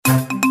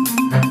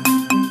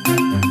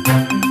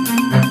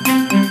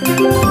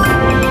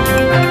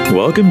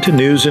welcome to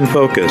News in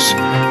Focus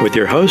with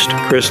your host,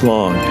 Chris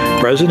Long,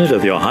 President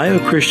of the Ohio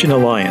Christian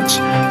Alliance.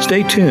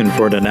 Stay tuned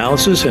for an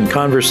analysis and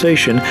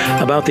conversation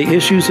about the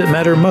issues that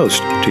matter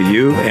most to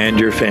you and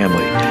your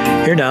family.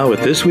 Here now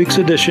with this week's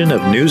edition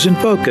of News in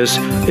Focus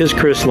is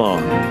Chris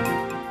Long.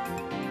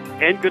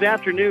 And good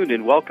afternoon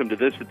and welcome to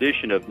this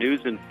edition of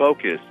News in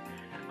Focus.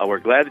 We're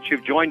glad that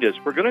you've joined us.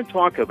 We're going to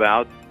talk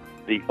about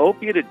the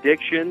opiate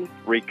addiction,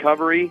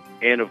 recovery,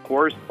 and of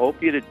course,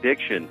 opiate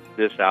addiction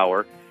this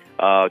hour.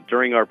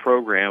 During our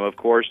program, of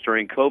course,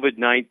 during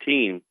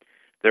COVID-19,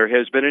 there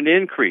has been an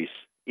increase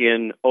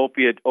in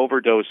opiate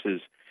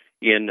overdoses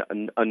in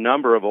a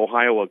number of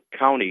Ohio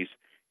counties,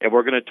 and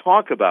we're going to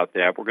talk about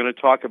that. We're going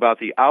to talk about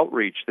the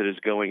outreach that is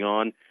going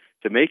on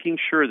to making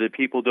sure that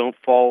people don't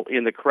fall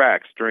in the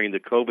cracks during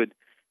the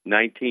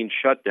COVID-19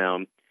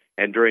 shutdown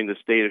and during the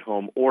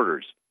stay-at-home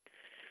orders.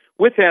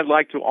 With that, I'd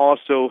like to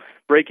also,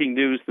 breaking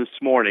news this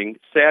morning,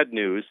 sad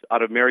news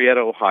out of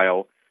Marietta,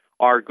 Ohio.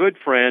 Our good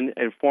friend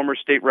and former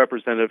state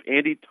representative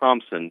Andy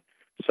Thompson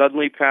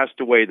suddenly passed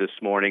away this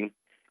morning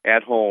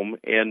at home.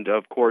 And,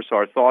 of course,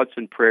 our thoughts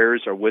and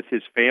prayers are with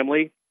his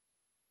family.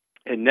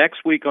 And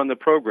next week on the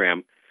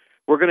program,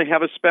 we're going to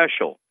have a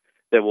special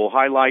that will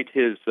highlight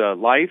his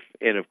life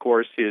and, of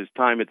course, his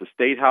time at the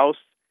State House.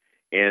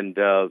 And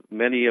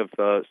many of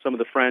some of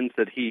the friends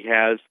that he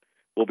has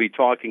will be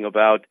talking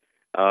about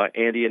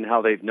Andy and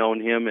how they've known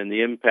him and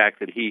the impact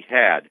that he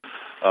had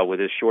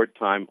with his short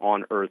time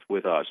on earth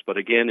with us. But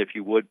again, if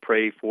you would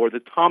pray for the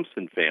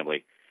Thompson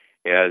family,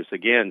 as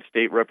again,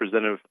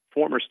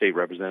 former state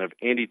representative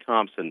Andy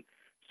Thompson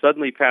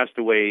suddenly passed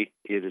away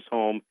at his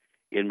home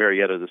in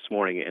Marietta this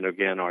morning. And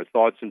again, our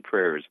thoughts and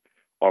prayers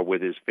are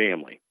with his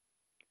family.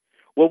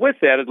 Well, with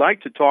that, I'd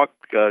like to talk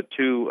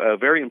to a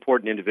very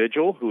important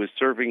individual who is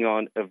serving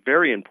on a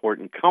very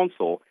important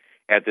council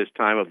at this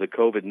time of the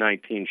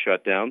COVID-19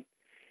 shutdown.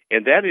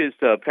 And that is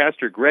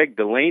Pastor Greg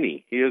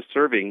Delaney. He is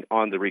serving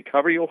on the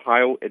Recovery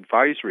Ohio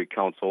Advisory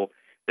Council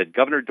that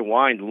Governor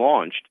DeWine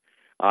launched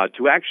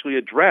to actually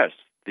address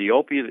the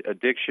opiate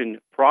addiction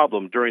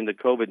problem during the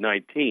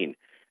COVID-19,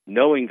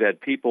 knowing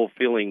that people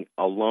feeling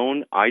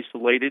alone,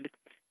 isolated,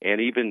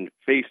 and even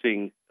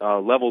facing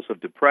levels of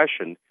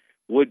depression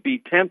would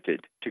be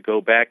tempted to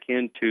go back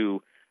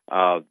into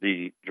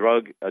the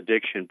drug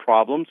addiction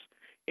problems.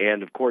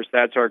 And, of course,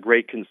 that's our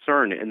great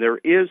concern. And there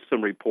is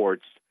some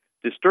reports,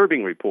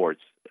 disturbing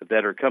reports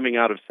that are coming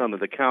out of some of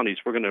the counties.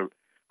 We're going to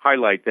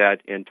highlight that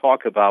and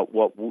talk about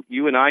what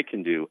you and I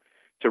can do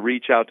to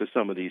reach out to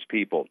some of these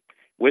people.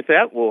 With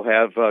that, we'll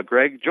have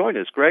Greg join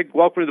us. Greg,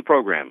 welcome to the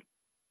program.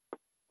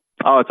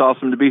 Oh, it's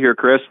awesome to be here,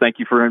 Chris. Thank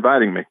you for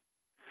inviting me.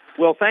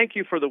 Well, thank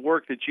you for the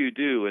work that you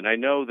do. And I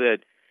know that,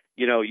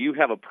 you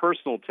have a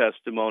personal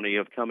testimony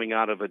of coming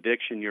out of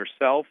addiction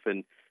yourself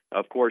and,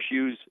 of course,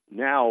 use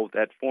now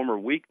that former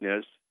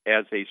weakness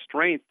as a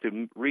strength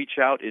to reach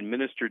out and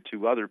minister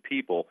to other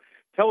people.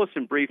 Tell us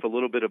in brief a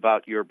little bit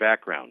about your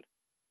background.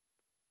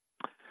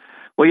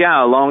 Well,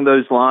 yeah, along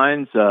those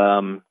lines,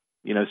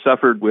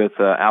 suffered with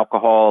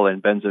alcohol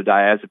and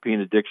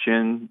benzodiazepine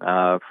addiction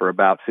for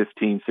about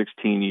 15,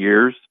 16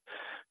 years.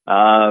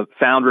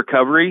 Found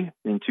recovery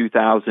in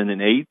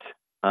 2008,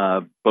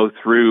 both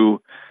through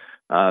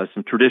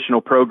some traditional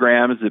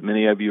programs that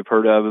many of you have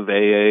heard of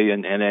AA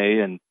and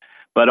NA,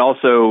 but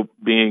also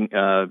being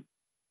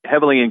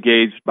heavily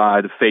engaged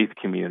by the faith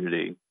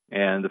community.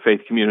 And the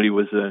faith community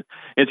was an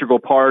integral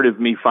part of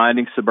me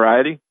finding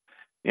sobriety.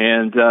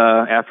 And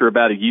after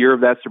about a year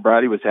of that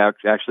sobriety, was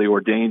actually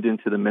ordained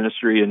into the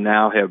ministry and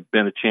now have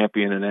been a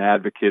champion and an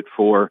advocate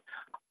for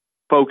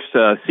folks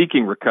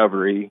seeking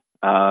recovery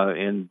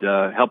and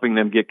helping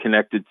them get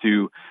connected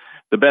to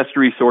the best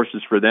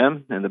resources for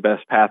them and the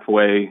best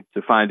pathway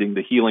to finding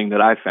the healing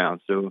that I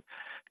found. So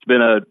it's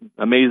been an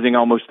amazing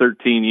almost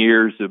 13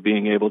 years of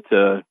being able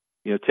to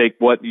take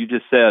what you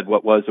just said,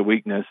 what was a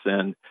weakness,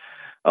 and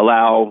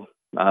allow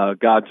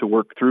God to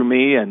work through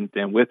me and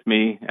with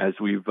me as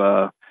we've,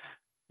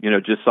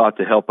 just sought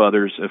to help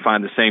others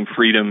find the same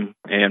freedom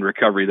and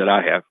recovery that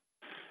I have.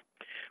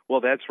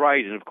 Well, that's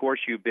right. And, of course,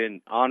 you've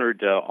been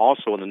honored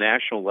also on the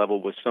national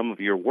level with some of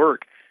your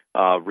work,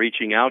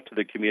 reaching out to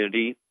the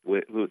community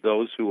with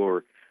those who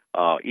are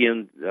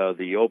in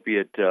the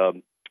opiate,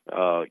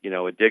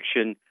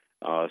 addiction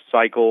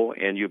cycle,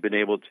 and you've been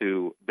able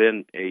to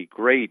been a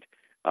great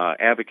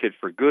advocate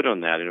for good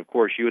on that. And, of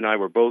course, you and I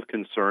were both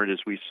concerned as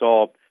we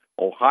saw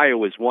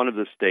Ohio as one of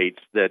the states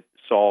that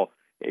saw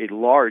a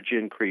large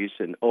increase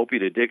in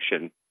opiate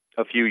addiction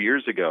a few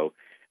years ago.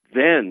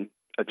 Then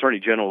Attorney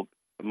General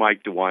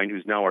Mike DeWine,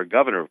 who's now our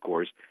governor, of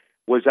course,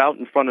 was out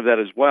in front of that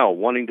as well,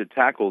 wanting to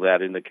tackle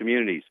that in the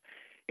communities.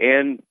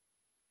 And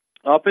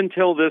up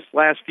until this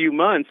last few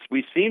months,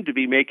 we seem to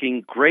be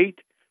making great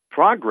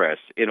progress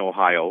in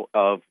Ohio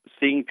of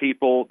seeing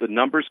people, the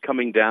numbers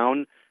coming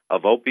down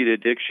of opiate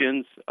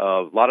addictions,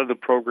 a lot of the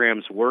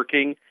programs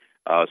working,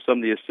 some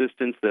of the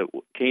assistance that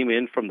came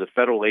in from the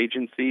federal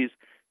agencies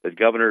that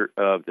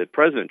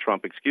President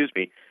Trump,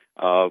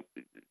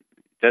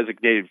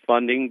 designated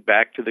funding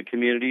back to the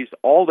communities.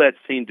 All that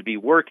seemed to be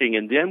working,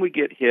 and then we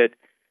get hit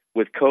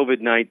with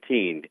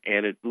COVID-19,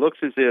 and it looks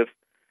as if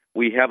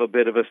we have a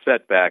bit of a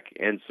setback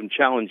and some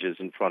challenges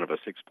in front of us.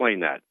 Explain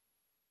that.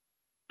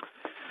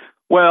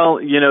 Well,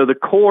 the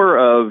core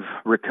of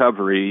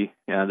recovery,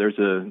 there's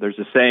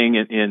a saying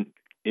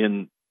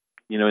in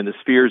the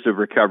spheres of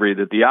recovery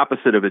that the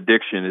opposite of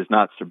addiction is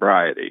not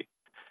sobriety,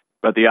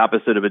 but the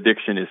opposite of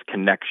addiction is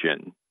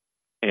connection.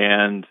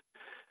 And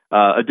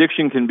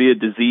addiction can be a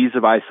disease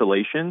of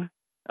isolation.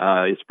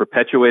 It's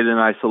perpetuated in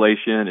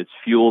isolation. It's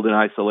fueled in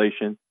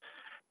isolation.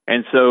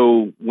 And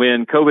so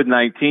when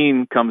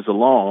COVID-19 comes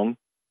along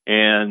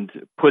and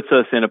puts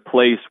us in a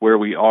place where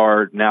we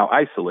are now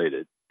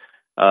isolated,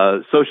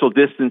 social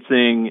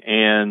distancing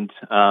and,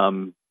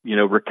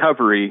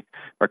 recovery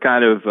are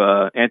kind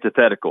of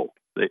antithetical.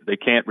 They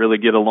can't really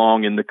get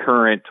along in the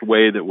current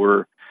way that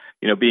we're,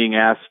 being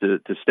asked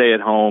to stay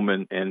at home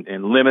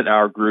and limit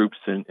our groups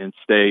and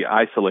stay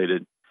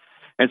isolated.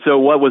 And so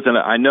what was an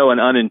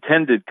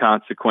unintended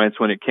consequence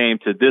when it came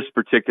to this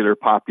particular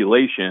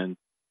population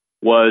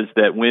was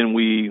that when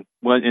we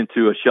went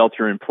into a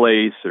shelter in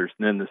place or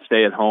then the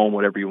stay at home,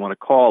 whatever you want to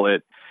call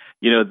it,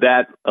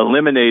 that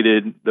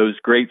eliminated those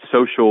great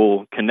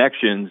social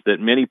connections that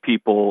many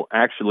people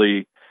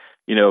actually,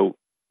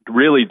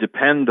 really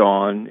depend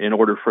on in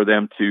order for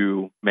them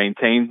to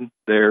maintain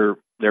their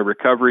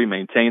recovery,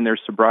 maintain their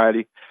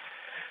sobriety.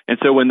 And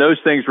so when those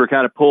things were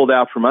kind of pulled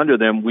out from under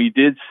them, we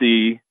did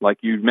see, like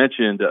you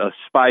mentioned, a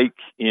spike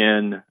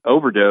in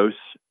overdose.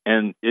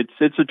 And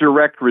it's a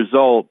direct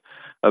result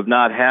of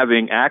not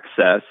having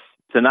access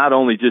to not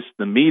only just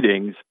the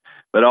meetings,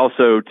 but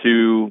also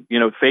to,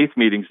 faith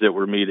meetings that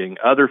we're meeting,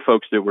 other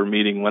folks that we're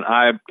meeting when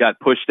I got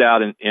pushed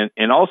out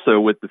and also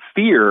with the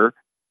fear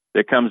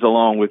that comes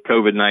along with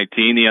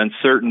COVID-19, the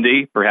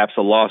uncertainty, perhaps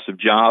a loss of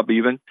job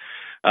even,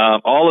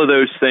 all of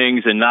those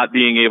things and not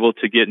being able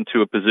to get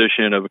into a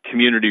position of a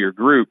community or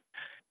group,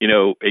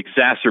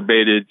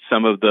 exacerbated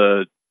some of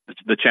the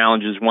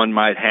challenges one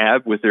might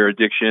have with their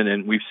addiction.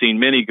 And we've seen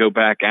many go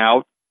back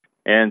out.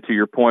 And to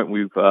your point,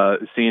 we've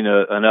seen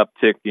an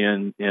uptick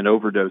in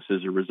overdose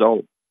as a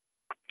result.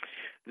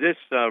 This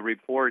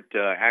report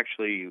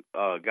actually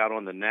got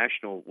on the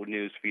national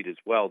news feed as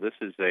well. This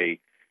is a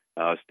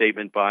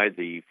statement by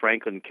the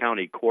Franklin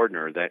County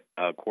Coroner,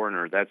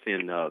 that's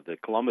in the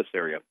Columbus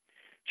area.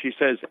 She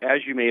says,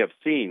 as you may have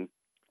seen,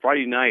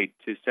 Friday night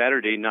to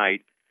Saturday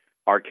night,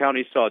 our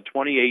county saw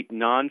 28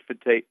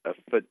 non-fatality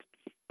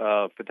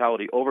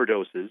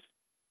overdoses.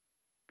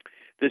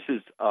 This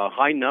is a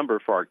high number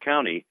for our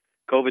county.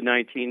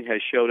 COVID-19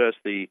 has showed us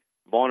the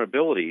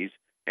vulnerabilities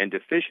and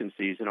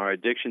deficiencies in our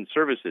addiction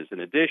services. In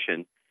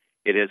addition,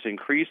 it has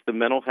increased the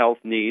mental health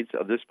needs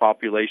of this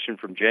population.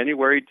 From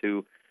January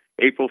to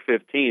April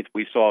 15th,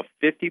 we saw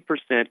a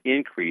 50%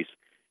 increase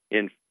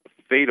in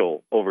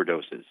fatal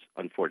overdoses,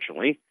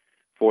 unfortunately.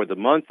 For the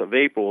month of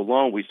April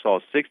alone, we saw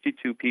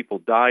 62 people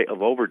die of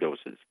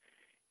overdoses.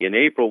 In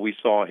April, we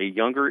saw a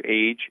younger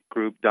age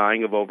group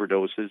dying of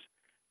overdoses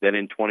than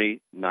in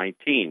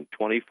 2019,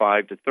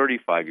 25 to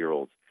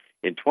 35-year-olds.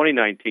 In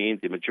 2019,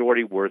 the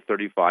majority were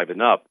 35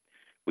 and up.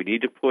 We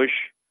need to push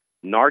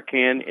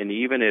Narcan and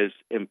even as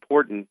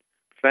important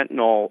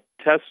fentanyl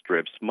test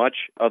strips. Much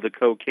of the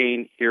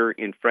cocaine here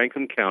in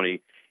Franklin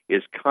County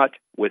is cut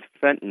with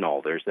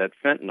fentanyl. There's that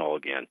fentanyl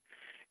again.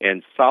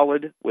 And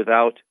solid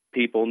without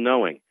people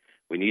knowing.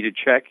 We need to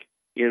check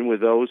in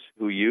with those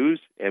who use,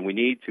 and we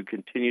need to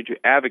continue to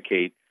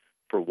advocate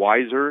for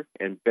wiser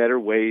and better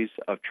ways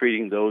of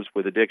treating those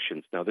with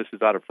addictions. Now, this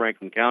is out of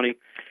Franklin County,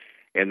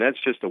 and that's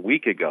just a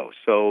week ago.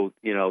 So,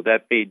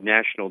 that made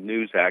national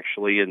news,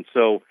 actually. And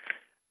so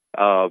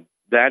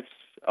that's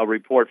a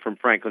report from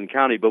Franklin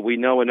County, but we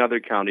know in other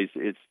counties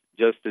it's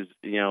just as,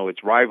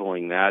 it's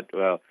rivaling that.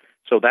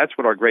 So that's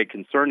what our great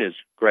concern is,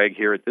 Greg,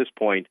 here at this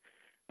point.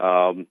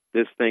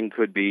 This thing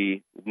could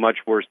be much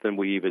worse than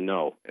we even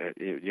know,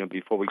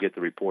 before we get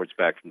the reports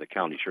back from the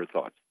county. Your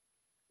thoughts?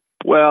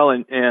 Well,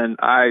 and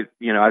I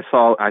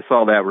saw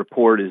that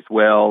report as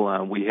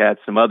well. We had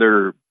some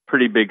other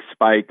pretty big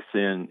spikes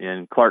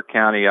in Clark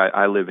County.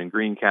 I live in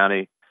Greene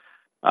County.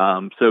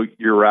 So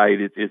you're right.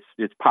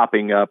 It's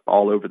popping up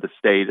all over the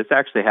state. It's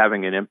actually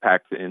having an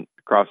impact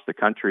across the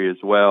country as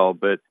well.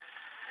 But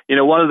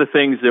one of the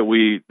things that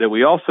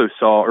we also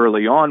saw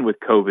early on with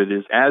COVID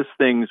is as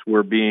things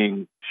were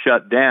being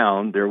shut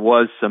down, there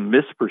was some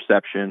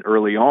misperception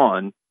early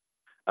on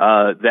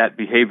that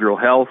behavioral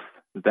health,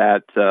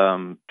 that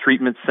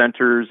treatment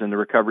centers in the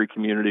recovery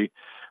community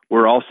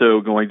were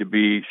also going to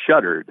be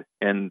shuttered,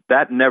 and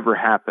that never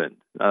happened.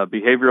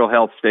 Behavioral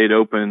health stayed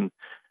open,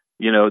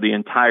 the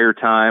entire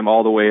time,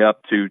 all the way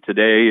up to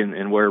today,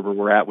 and wherever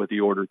we're at with the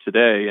order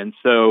today. And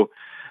so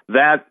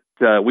that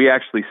we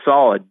actually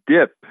saw a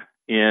dip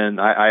in.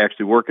 I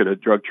actually work at a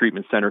drug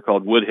treatment center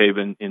called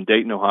Woodhaven in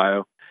Dayton,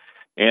 Ohio,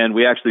 and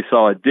we actually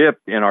saw a dip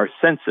in our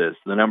census,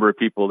 the number of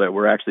people that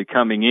were actually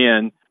coming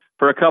in,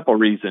 for a couple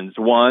reasons.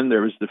 One,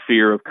 there was the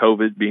fear of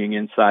COVID being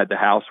inside the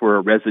house. We're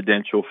a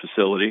residential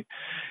facility.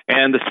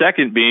 And the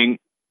second being,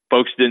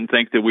 folks didn't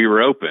think that we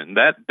were open.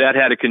 That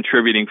had a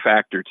contributing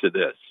factor to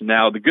this.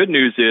 Now, the good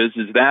news is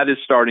that is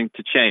starting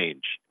to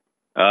change.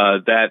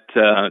 that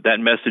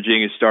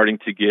messaging is starting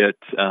to get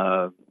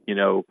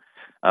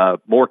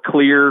more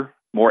clear,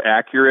 more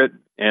accurate,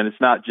 and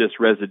it's not just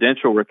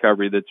residential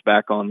recovery that's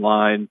back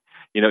online,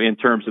 in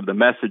terms of the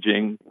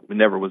messaging. It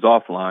never was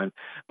offline,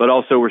 but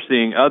also we're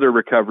seeing other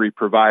recovery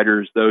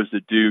providers, those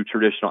that do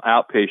traditional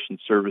outpatient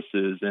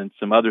services and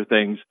some other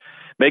things,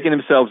 making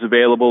themselves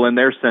available, and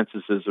their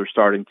censuses are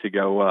starting to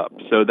go up.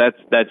 So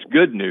that's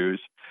good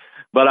news.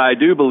 But I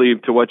do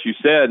believe, to what you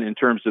said, in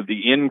terms of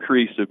the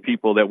increase of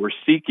people that were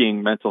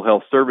seeking mental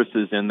health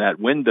services in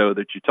that window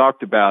that you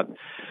talked about,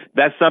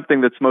 that's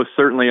something that's most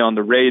certainly on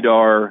the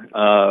radar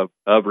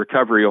of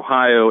Recovery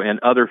Ohio and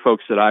other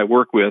folks that I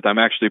work with. I'm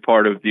actually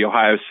part of the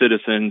Ohio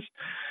Citizens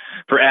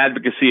for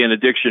Advocacy and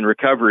Addiction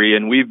Recovery,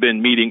 and we've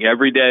been meeting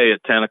every day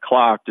at 10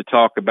 o'clock to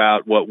talk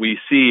about what we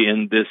see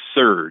in this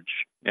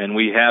surge. And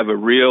we have a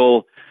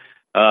real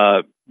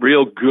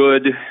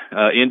good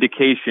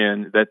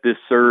indication that this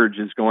surge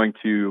is going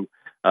to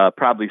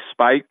probably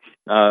spike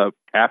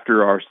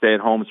after our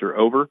stay-at-homes are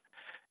over,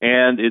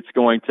 and it's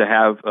going to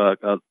have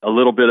a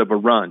little bit of a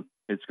run.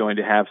 It's going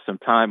to have some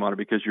time on it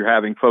because you're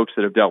having folks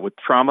that have dealt with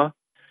trauma.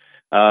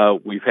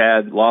 We've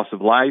had loss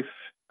of life,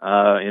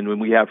 and when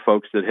we have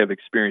folks that have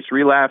experienced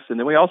relapse, and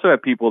then we also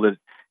have people that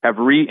have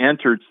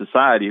re-entered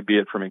society, be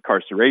it from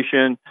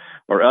incarceration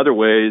or other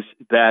ways,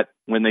 that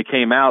when they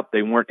came out,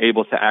 they weren't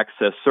able to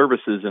access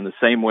services in the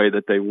same way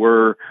that they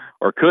were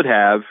or could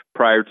have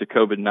prior to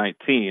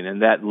COVID-19.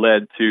 And that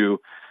led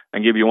to,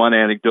 I'll give you one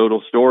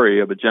anecdotal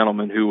story of a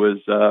gentleman who was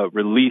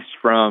released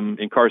from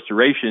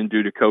incarceration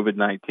due to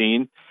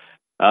COVID-19,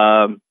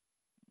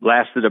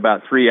 lasted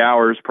about 3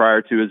 hours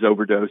prior to his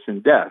overdose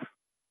and death.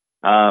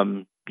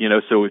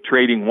 So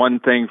trading one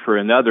thing for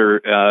another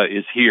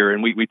is here.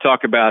 And we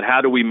talk about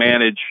how do we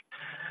manage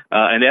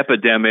an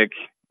epidemic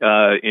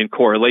in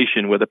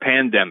correlation with a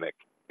pandemic.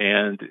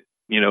 And,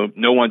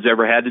 no one's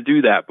ever had to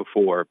do that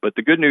before. But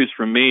the good news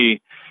for me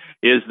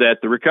is that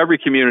the recovery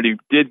community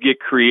did get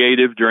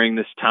creative during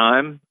this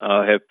time,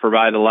 have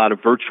provided a lot of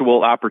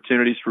virtual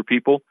opportunities for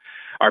people.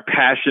 Our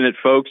passionate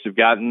folks have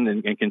gotten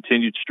and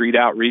continued street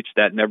outreach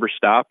that never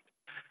stopped.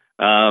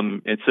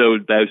 And so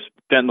those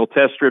fentanyl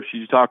test strips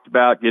you talked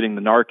about, getting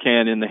the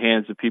Narcan in the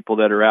hands of people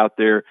that are out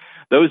there,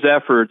 those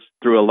efforts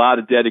through a lot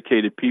of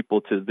dedicated people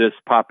to this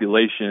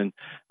population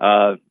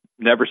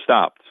never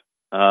stopped.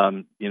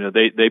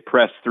 They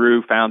pressed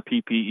through, found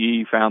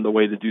PPE, found the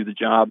way to do the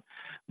job.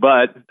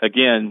 But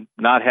again,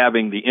 not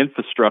having the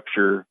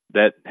infrastructure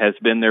that has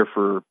been there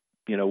for,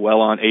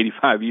 well on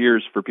 85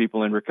 years for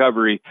people in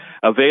recovery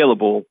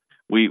available,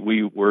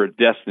 we were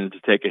destined to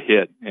take a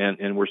hit,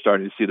 and we're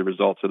starting to see the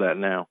results of that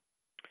now.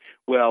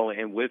 Well,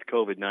 and with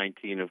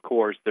COVID-19, of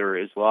course, there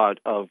is a lot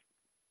of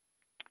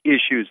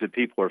issues that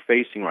people are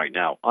facing right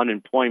now.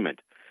 Unemployment,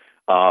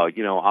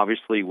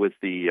 obviously with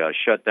the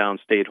shutdown,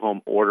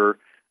 stay-at-home order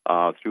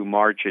through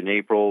March and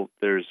April,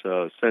 there's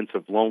a sense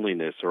of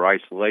loneliness or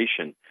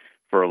isolation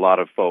for a lot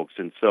of folks.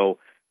 And so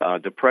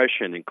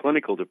depression and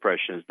clinical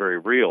depression is very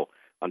real.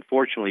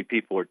 Unfortunately,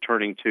 people are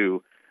turning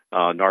to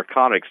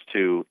narcotics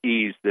to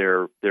ease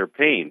their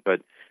pain.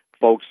 But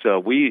folks,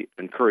 we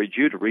encourage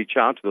you to reach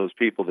out to those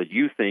people that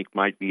you think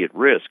might be at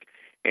risk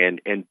and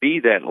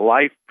be that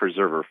life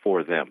preserver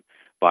for them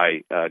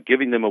by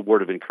giving them a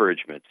word of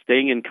encouragement,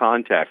 staying in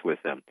contact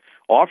with them,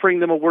 offering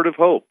them a word of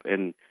hope,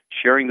 and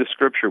sharing the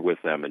scripture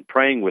with them and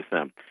praying with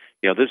them.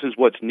 This is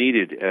what's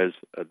needed, as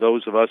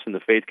those of us in the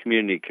faith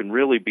community can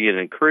really be an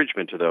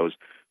encouragement to those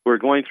who are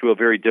going through a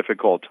very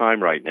difficult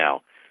time right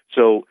now.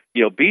 So,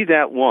 be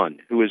that one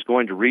who is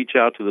going to reach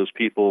out to those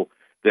people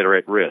that are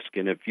at risk.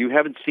 And if you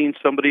haven't seen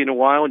somebody in a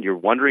while and you're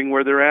wondering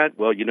where they're at,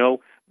 well,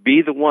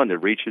 be the one that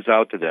reaches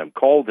out to them,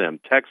 call them,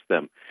 text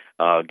them,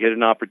 get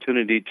an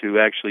opportunity to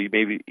actually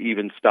maybe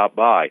even stop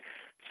by,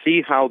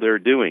 see how they're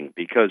doing,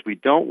 because we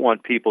don't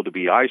want people to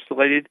be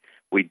isolated.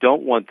 We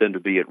don't want them to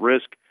be at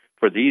risk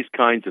for these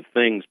kinds of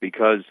things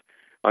because,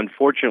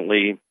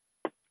 unfortunately,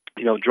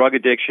 drug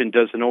addiction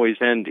doesn't always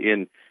end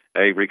in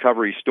a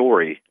recovery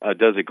story,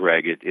 does it,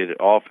 Greg? It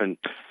often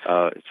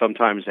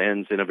sometimes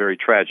ends in a very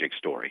tragic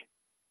story.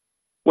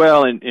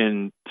 Well,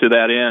 and to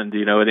that end,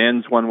 it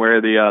ends one way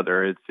or the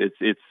other.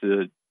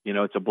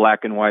 It's a black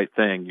and white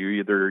thing.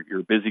 You're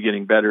busy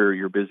getting better or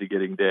you're busy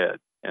getting dead.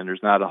 And there's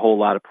not a whole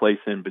lot of place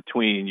in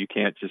between. You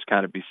can't just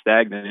kind of be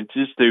stagnant. And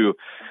just to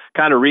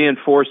kind of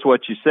reinforce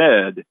what you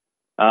said,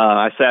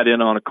 I sat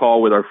in on a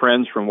call with our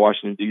friends from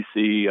Washington,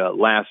 D.C.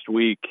 Last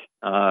week,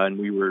 and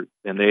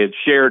they had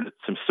shared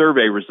some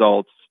survey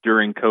results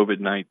during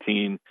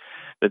COVID-19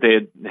 that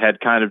they had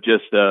kind of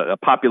just a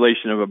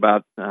population of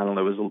about, it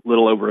was a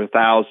little over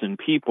 1,000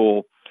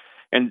 people,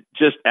 and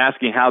just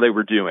asking how they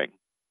were doing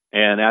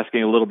and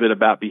asking a little bit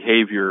about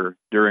behavior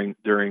during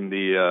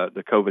the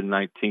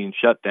COVID-19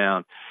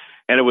 shutdown.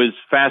 And it was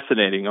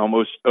fascinating.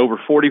 Almost over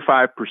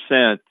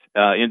 45%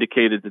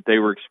 indicated that they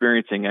were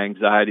experiencing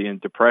anxiety and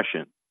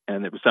depression,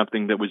 and it was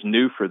something that was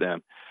new for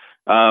them.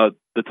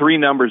 The three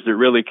numbers that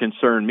really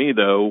concerned me,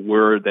 though,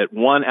 were that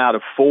 1 out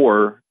of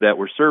 4 that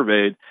were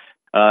surveyed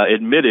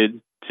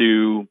admitted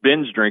to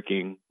binge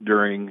drinking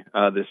during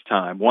this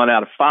time. 1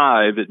 out of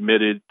 5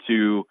 admitted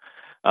to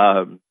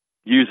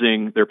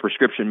using their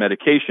prescription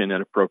medication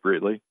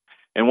inappropriately,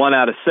 and 1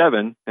 out of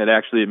 7 had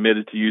actually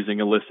admitted to using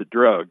illicit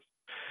drugs.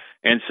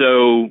 And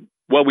so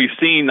what we've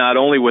seen, not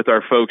only with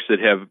our folks that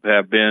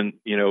have been,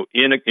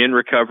 in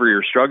recovery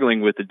or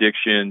struggling with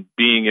addiction,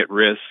 being at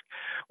risk,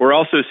 we're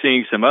also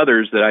seeing some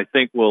others that I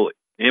think will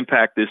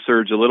impact this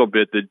surge a little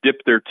bit, that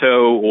dip their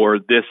toe, or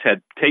this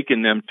had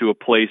taken them to a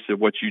place of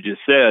what you just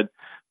said,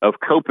 of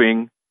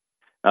coping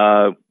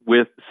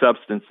with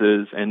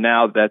substances. And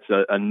now that's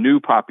a new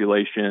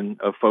population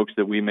of folks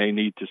that we may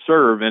need to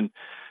serve. And,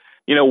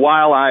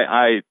 while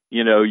I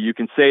you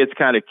can say it's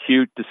kind of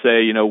cute to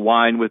say,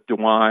 wine with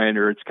DeWine,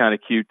 or it's kind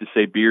of cute to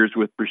say beers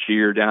with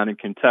Brashear down in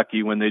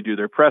Kentucky when they do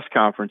their press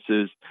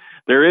conferences,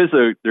 there is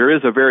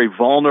a very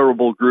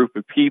vulnerable group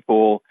of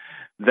people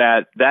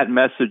that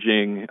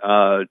messaging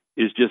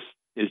is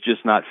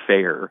just not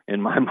fair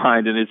in my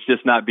mind, and it's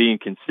just not being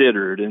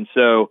considered. And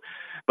so,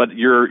 but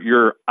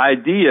your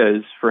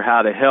ideas for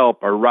how to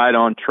help are right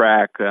on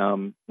track.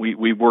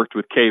 We've worked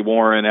with Kay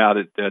Warren out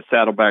at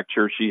Saddleback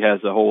Church. She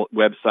has a whole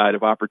website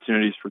of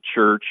opportunities for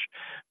church,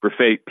 for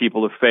faith,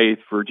 people of faith,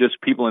 for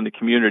just people in the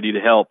community to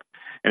help.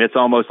 And it's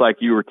almost like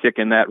you were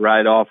ticking that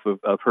right off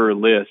of her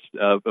list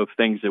of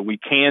things that we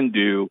can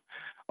do,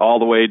 all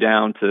the way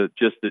down to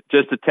just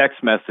a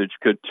text message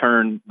could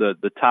turn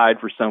the tide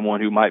for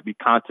someone who might be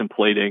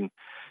contemplating,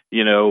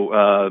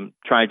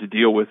 trying to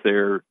deal with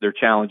their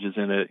challenges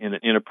in an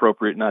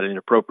inappropriate, not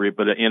inappropriate,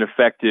 but an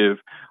ineffective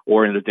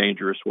or in a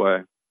dangerous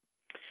way.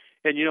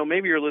 And,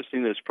 maybe you're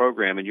listening to this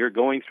program and you're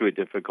going through a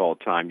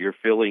difficult time. You're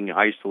feeling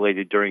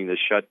isolated during the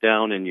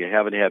shutdown and you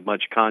haven't had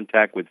much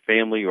contact with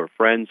family or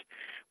friends.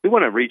 We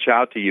want to reach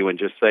out to you and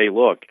just say,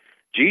 look,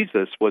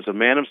 Jesus was a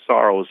man of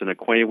sorrows and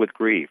acquainted with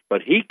grief,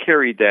 but he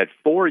carried that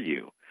for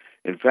you.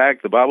 In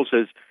fact, the Bible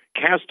says,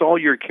 cast all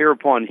your care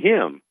upon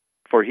him,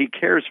 for he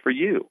cares for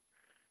you.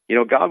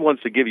 God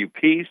wants to give you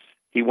peace.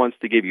 He wants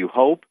to give you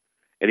hope,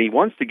 and he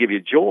wants to give you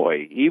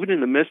joy, even in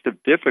the midst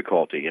of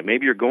difficulty. And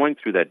maybe you're going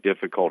through that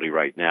difficulty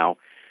right now,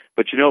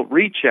 but,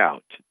 reach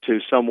out to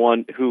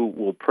someone who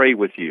will pray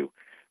with you.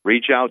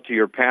 Reach out to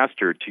your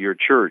pastor, to your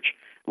church.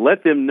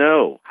 Let them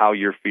know how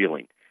you're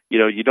feeling.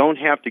 You don't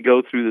have to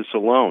go through this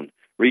alone.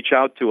 Reach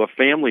out to a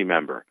family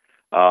member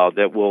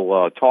that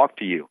will talk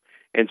to you.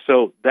 And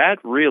so that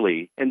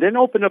really, and then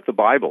open up the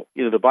Bible.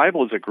 The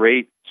Bible is a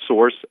great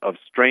source of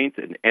strength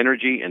and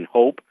energy and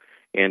hope,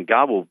 and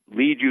God will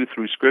lead you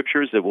through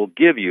scriptures that will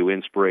give you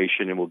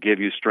inspiration and will give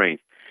you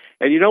strength.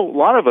 And, a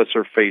lot of us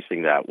are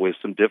facing that with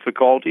some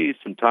difficulties,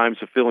 some times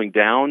of feeling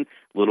down,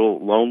 a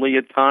little lonely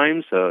at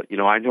times. I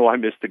know I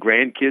missed the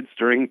grandkids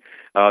during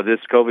this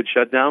COVID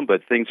shutdown,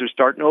 but things are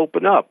starting to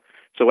open up.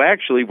 So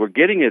actually, we're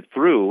getting it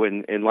through,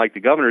 and like the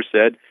governor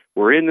said,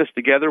 we're in this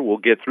together, we'll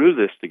get through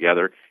this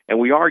together, and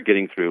we are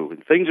getting through,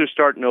 and things are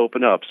starting to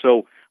open up.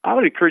 So I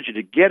would encourage you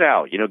to get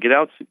out,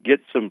 get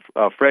some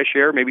fresh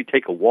air, maybe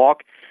take a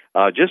walk.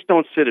 Just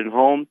don't sit at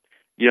home.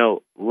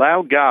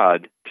 Allow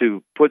God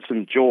to put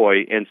some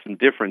joy and some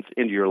difference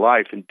into your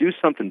life and do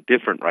something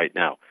different right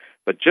now.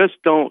 But just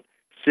don't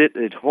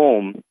sit at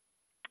home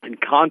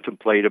and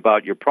contemplate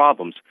about your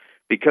problems,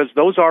 because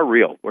those are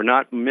real. We're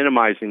not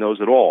minimizing those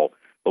at all.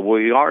 But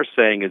what we are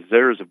saying is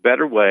there is a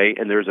better way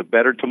and there's a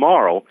better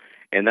tomorrow,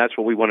 and that's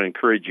what we want to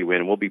encourage you in.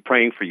 And we'll be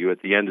praying for you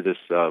at the end of this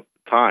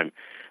time.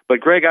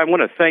 But, Greg, I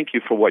want to thank you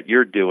for what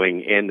you're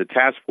doing and the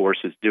task force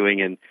is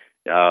doing. And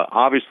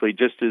obviously,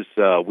 just as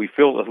we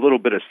feel a little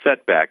bit of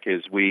setback,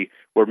 as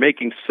we're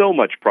making so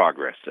much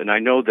progress. And I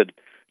know that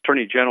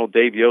Attorney General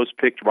Dave Yost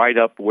picked right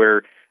up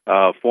where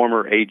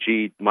former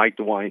AG Mike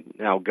DeWine,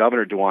 now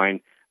Governor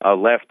DeWine,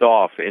 left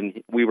off.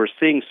 And we were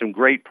seeing some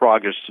great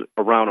progress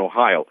around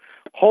Ohio.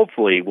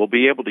 Hopefully, we'll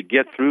be able to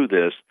get through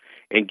this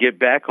and get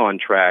back on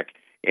track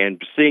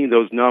and seeing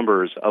those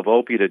numbers of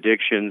opiate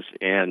addictions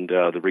and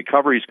the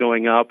recoveries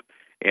going up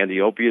and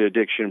the opiate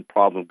addiction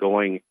problem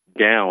going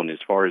down as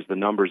far as the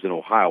numbers in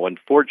Ohio.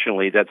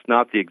 Unfortunately, that's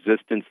not the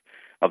existence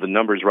of the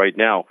numbers right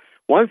now.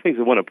 One of the things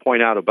I want to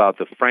point out about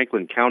the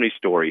Franklin County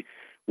story,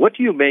 what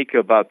do you make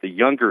about the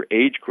younger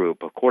age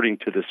group, according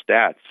to the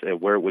stats,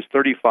 where it was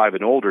 35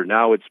 and older,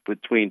 now it's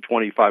between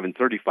 25 and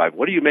 35.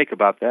 What do you make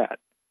about that?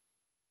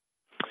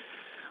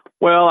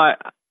 Well,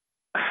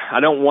 I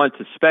don't want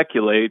to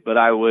speculate, but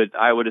I would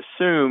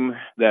assume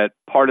that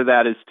part of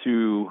that is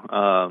to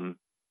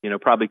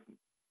probably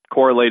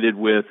correlated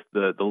with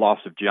the loss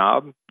of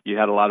job. You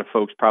had a lot of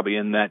folks probably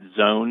in that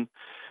zone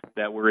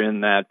that were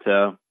in that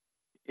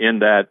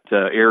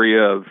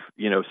area of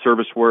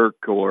service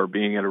work or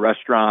being in a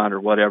restaurant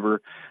or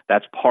whatever.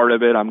 That's part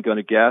of it, I'm going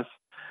to guess.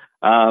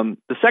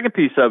 The second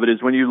piece of it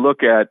is when you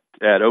look at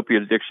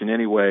opiate addiction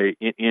anyway,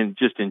 in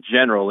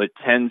general, it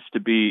tends to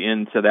be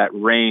into that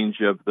range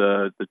of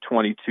the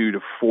 22 to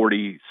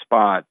 40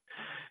 spot.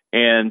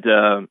 And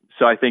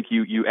so I think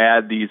you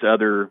add these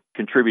other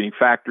contributing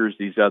factors,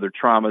 these other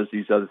traumas,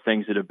 these other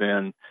things that have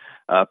been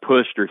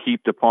pushed or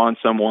heaped upon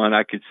someone.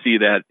 I could see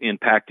that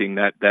impacting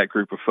that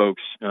group of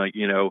folks,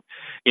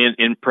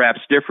 in perhaps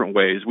different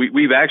ways.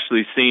 We've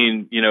actually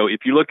seen,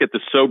 if you look at the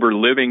sober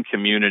living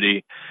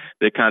community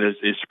that kind of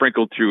is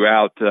sprinkled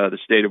throughout the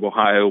state of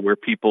Ohio, where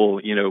people,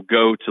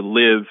 go to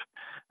live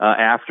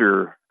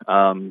after,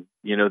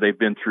 they've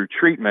been through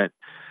treatment.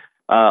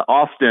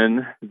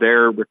 Often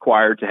they're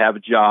required to have a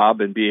job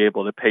and be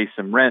able to pay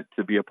some rent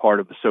to be a part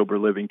of the sober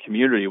living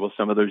community. Well,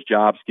 some of those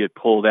jobs get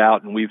pulled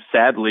out, and we've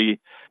sadly,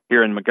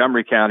 here in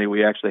Montgomery County,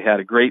 we actually had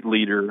a great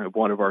leader of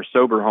one of our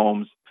sober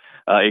homes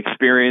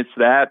experience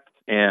that,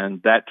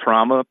 and that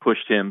trauma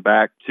pushed him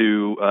back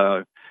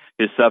to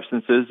his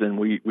substances, and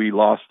we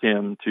lost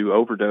him to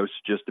overdose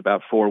just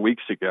about 4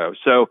 weeks ago.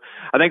 So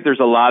I think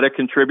there's a lot of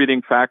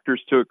contributing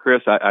factors to it,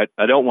 Chris. I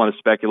don't want to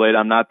speculate.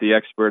 I'm not the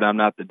expert. I'm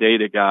not the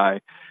data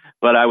guy.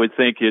 But I would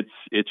think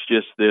it's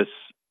just this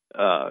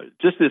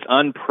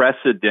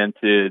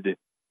unprecedented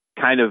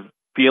kind of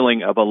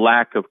feeling of a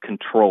lack of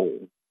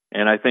control.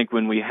 And I think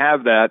when we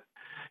have that,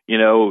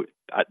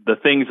 the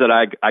things that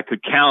I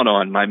could count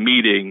on, my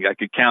meeting, I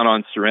could count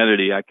on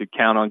serenity, I could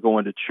count on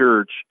going to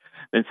church,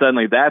 then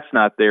suddenly that's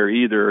not there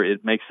either.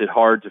 It makes it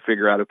hard to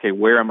figure out, okay,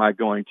 where am I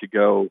going to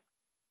go,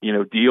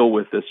 deal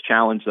with this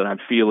challenge that I'm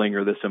feeling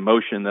or this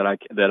emotion that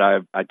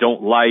I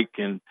don't like,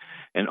 and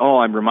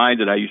I'm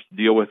reminded I used to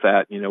deal with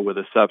that, with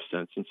a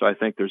substance. And so I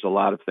think there's a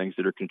lot of things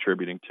that are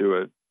contributing to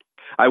it.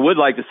 I would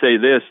like to say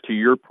this to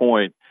your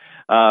point.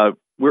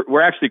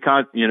 We're actually,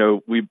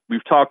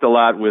 we've talked a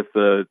lot with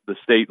the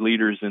state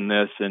leaders in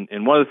this.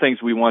 And one of the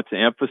things we want to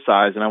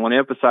emphasize, and I want to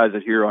emphasize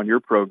it here on your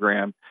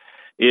program,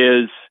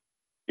 is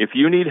if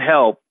you need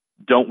help,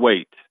 don't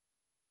wait.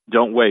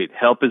 Don't wait.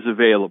 Help is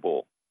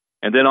available.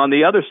 And then on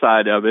the other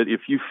side of it,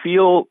 if you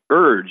feel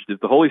urged, if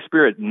the Holy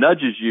Spirit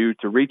nudges you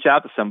to reach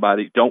out to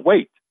somebody, don't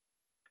wait.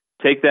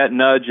 Take that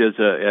nudge as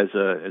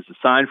a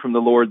sign from the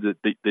Lord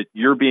that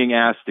you're being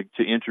asked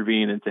to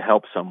intervene and to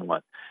help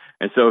someone.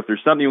 And so if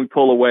there's something we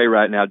pull away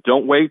right now,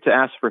 don't wait to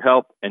ask for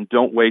help and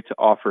don't wait to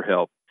offer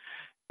help.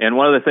 And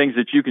one of the things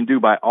that you can do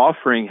by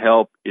offering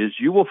help is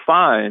you will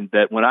find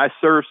that when I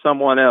serve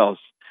someone else,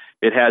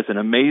 it has an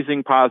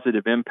amazing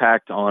positive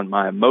impact on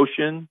my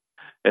emotion.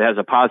 It has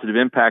a positive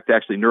impact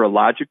actually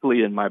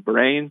neurologically in my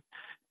brain.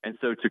 And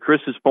so to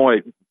Chris's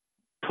point,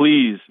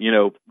 please,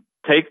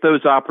 take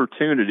those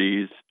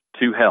opportunities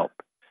to help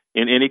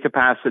in any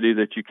capacity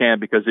that you can,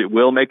 because it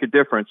will make a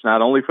difference,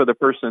 not only for the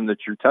person that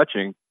you're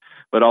touching,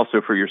 but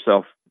also for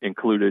yourself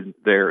included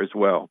there as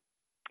well.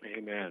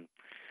 Amen.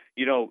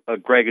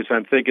 Greg, as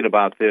I'm thinking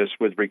about this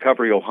with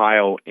Recovery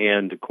Ohio,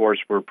 and of course,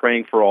 we're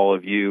praying for all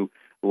of you,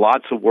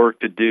 lots of work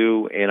to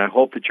do, and I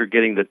hope that you're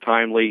getting the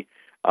timely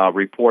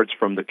reports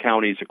from the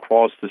counties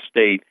across the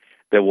state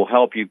that will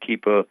help you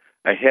keep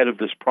ahead of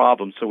this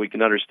problem so we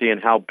can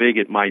understand how big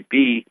it might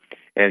be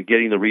and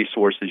getting the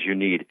resources you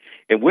need.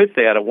 And with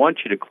that, I want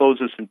you to close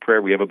us in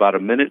prayer. We have about a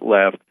minute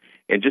left,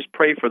 and just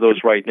pray for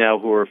those right now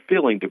who are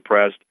feeling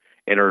depressed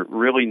and are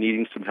really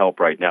needing some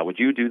help right now. Would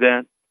you do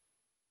that?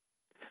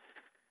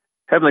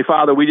 Heavenly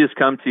Father, we just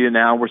come to you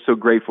now. We're so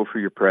grateful for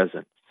your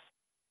presence.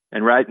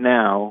 And right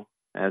now,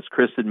 as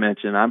Chris had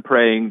mentioned, I'm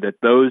praying that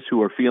those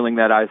who are feeling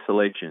that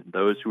isolation,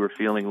 those who are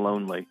feeling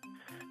lonely,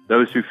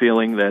 those who are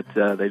feeling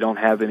that they don't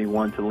have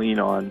anyone to lean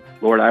on,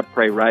 Lord, I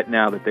pray right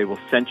now that they will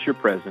sense your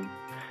presence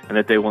and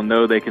that they will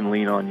know they can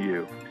lean on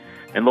you.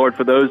 And Lord,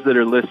 for those that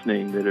are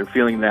listening, that are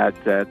feeling that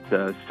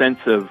sense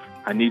of,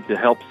 I need to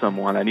help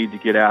someone, I need to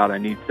get out, I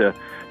need to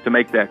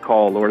make that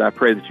call, Lord, I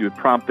pray that you would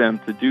prompt them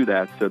to do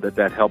that so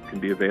that help can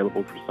be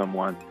available for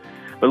someone.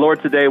 But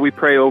Lord, today we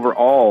pray over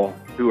all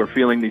who are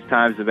feeling these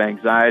times of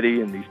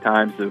anxiety and these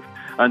times of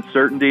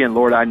uncertainty. And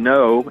Lord, I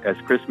know, as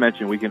Chris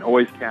mentioned, we can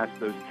always cast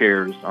those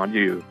cares on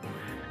you.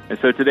 And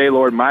so today,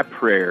 Lord, my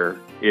prayer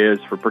is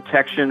for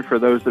protection for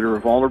those that are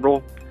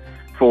vulnerable,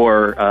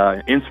 for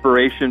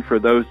inspiration for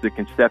those that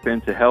can step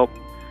in to help.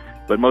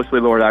 But mostly,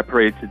 Lord, I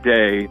pray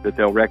today that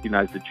they'll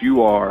recognize that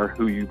you are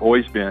who you've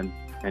always been,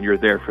 and you're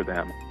there for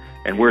them,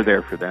 and we're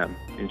there for them.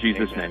 In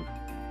Jesus' name.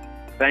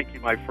 Thank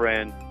you, my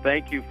friend.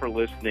 Thank you for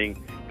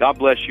listening. God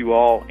bless you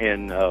all,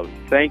 and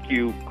thank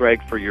you,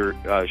 Greg, for your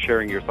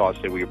sharing your thoughts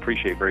today. We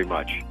appreciate it very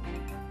much.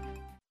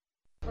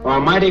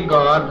 Almighty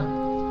God,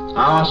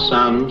 our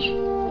sons,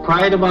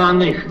 pride of our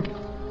nation,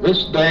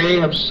 this day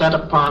have set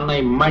upon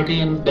a mighty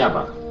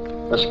endeavor,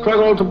 a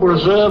struggle to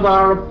preserve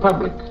our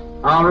republic,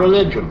 our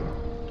religion,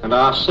 and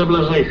our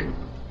civilization,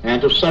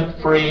 and to set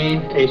free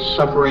a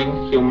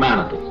suffering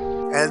humanity.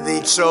 And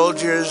the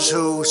soldiers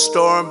who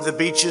stormed the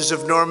beaches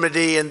of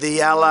Normandy and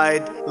the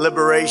Allied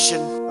liberation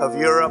of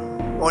Europe.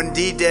 On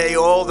D-Day,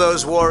 all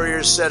those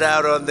warriors set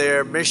out on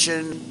their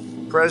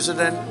mission.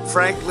 President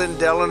Franklin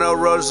Delano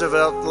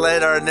Roosevelt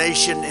led our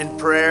nation in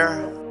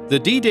prayer. The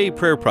D-Day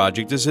Prayer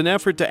Project is an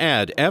effort to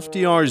add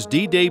FDR's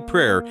D-Day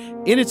prayer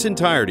in its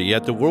entirety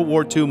at the World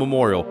War II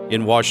Memorial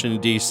in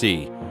Washington,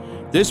 D.C.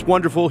 This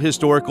wonderful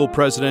historical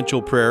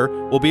presidential prayer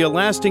will be a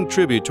lasting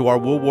tribute to our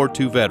World War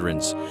II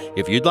veterans.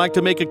 If you'd like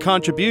to make a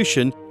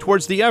contribution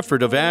towards the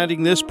effort of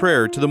adding this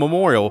prayer to the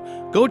memorial,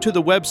 go to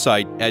the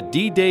website at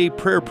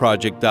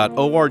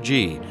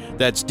ddayprayerproject.org.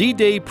 That's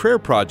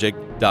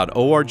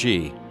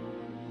ddayprayerproject.org.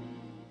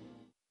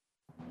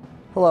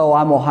 Hello,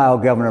 I'm Ohio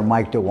Governor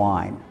Mike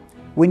DeWine.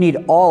 We need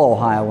all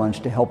Ohioans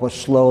to help us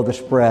slow the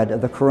spread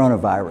of the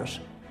coronavirus.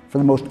 For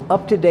the most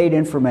up-to-date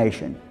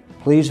information,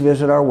 please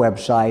visit our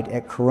website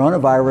at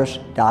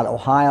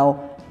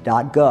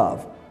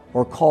coronavirus.ohio.gov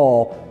or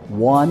call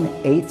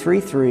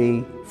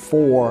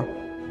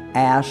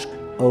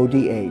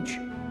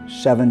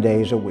 1-833-4-ASK-ODH 7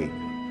 days a week.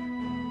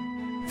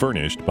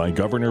 Furnished by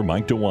Governor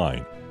Mike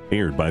DeWine.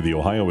 Aired by the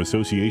Ohio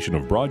Association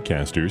of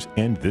Broadcasters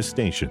and this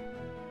station.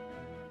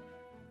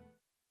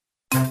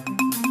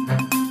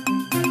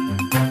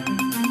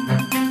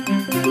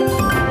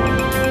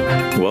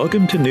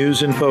 Welcome to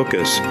News in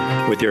Focus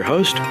with your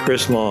host,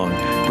 Chris Long,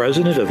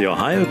 President of the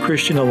Ohio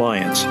Christian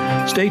Alliance.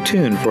 Stay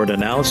tuned for an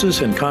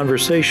analysis and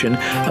conversation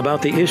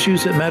about the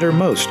issues that matter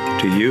most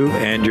to you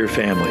and your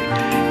family.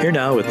 Here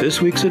now with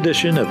this week's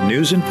edition of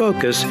News in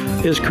Focus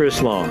is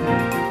Chris Long.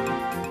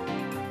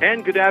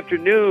 And good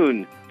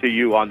afternoon to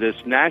you on this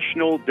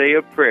National Day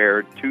of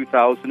Prayer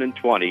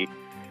 2020,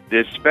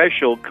 this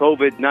special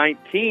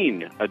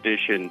COVID-19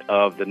 edition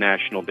of the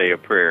National Day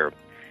of Prayer.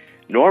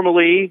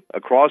 Normally,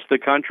 across the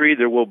country,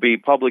 there will be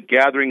public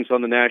gatherings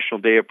on the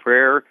National Day of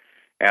Prayer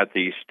at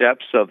the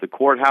steps of the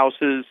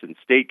courthouses and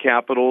state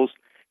capitals,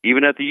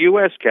 even at the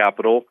U.S.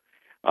 Capitol,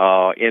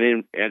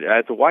 and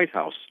at the White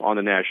House on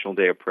the National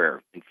Day of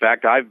Prayer. In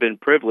fact, I've been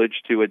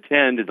privileged to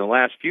attend in the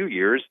last few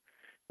years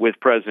with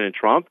President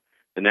Trump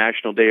the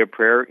National Day of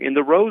Prayer in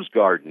the Rose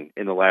Garden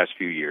in the last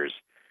few years.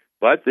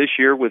 But this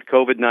year with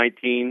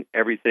COVID-19,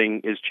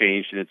 everything is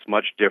changed and it's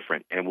much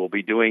different, and we'll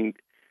be doing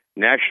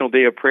National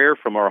Day of Prayer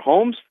from our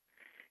homes,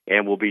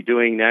 and we'll be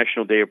doing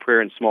National Day of Prayer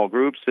in small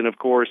groups, and of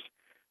course,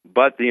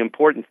 but the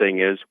important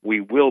thing is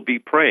we will be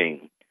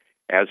praying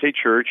as a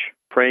church,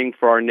 praying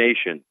for our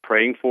nation,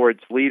 praying for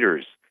its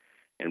leaders,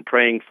 and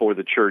praying for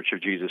the Church of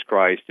Jesus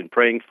Christ, and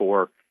praying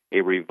for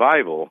a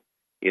revival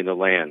in the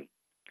land.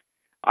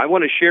 I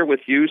want to share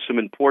with you some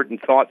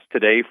important thoughts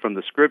today from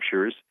the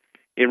Scriptures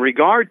in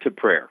regard to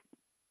prayer.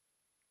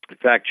 In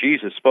fact,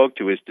 Jesus spoke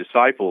to his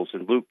disciples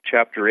in Luke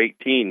chapter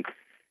 18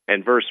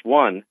 and verse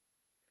 1,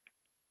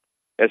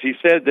 as he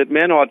said that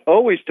men ought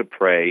always to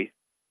pray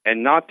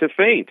and not to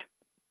faint.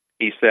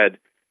 He said,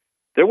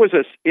 there was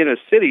in a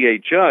city a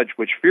judge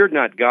which feared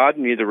not God,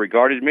 neither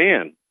regarded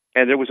man.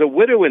 And there was a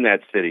widow in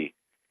that city.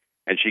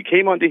 And she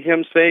came unto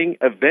him, saying,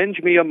 avenge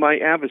me of my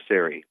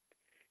adversary.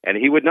 And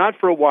he would not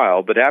for a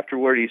while, but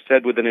afterward he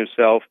said within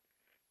himself,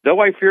 though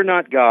I fear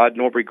not God,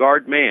 nor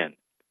regard man,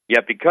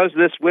 yet because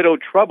this widow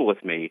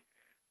troubleth me,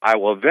 I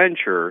will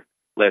avenge her,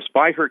 lest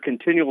by her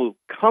continual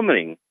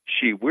coming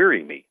she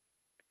weary me.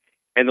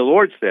 And the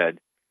Lord said,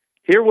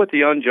 hear what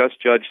the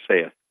unjust judge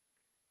saith.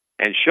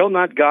 And shall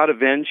not God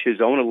avenge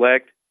his own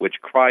elect,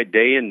 which cry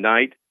day and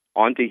night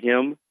unto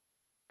him,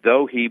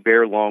 though he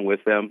bear long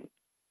with them?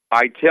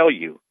 I tell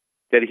you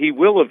that he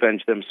will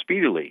avenge them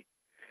speedily.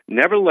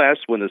 Nevertheless,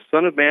 when the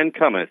Son of Man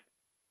cometh,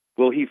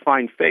 will he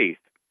find faith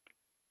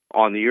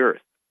on the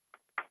earth?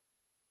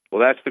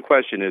 Well, that's the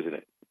question, isn't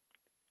it?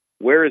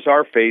 Where is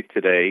our faith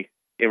today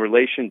in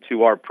relation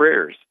to our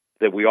prayers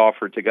that we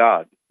offer to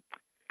God?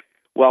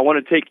 Well, I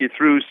want to take you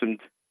through some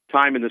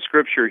time in the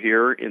Scripture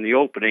here in the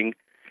opening,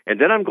 and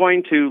then I'm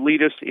going to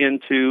lead us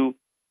into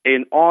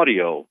an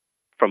audio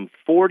from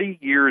 40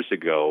 years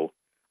ago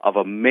of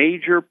a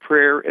major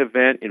prayer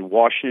event in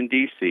Washington,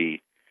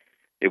 D.C.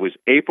 It was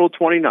April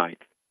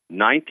 29th,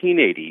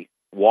 1980,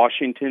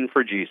 Washington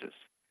for Jesus.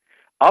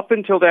 Up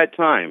until that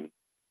time,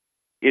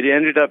 it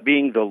ended up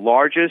being the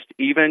largest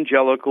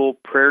evangelical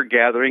prayer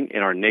gathering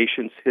in our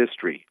nation's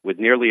history, with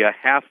nearly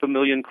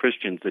 500,000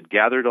 Christians that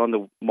gathered on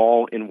the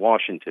mall in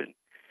Washington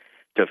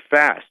to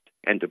fast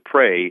and to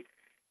pray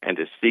and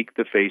to seek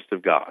the face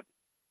of God.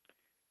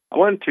 I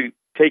want to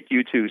take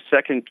you to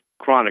 2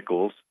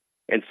 Chronicles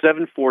and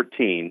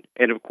 7:14,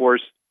 and of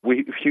course,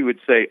 you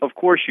would say, of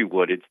course you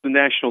would. It's the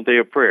National Day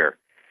of Prayer.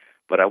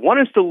 But I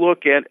want us to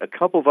look at a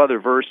couple of other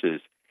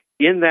verses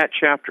in that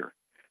chapter.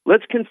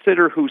 Let's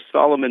consider who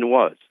Solomon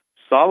was.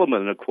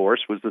 Solomon, of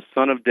course, was the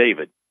son of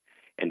David.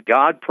 And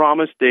God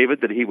promised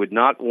David that he would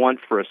not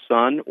want for a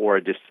son or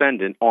a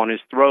descendant on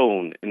his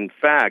throne. In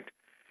fact,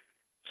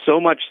 so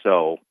much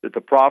so that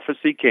the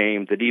prophecy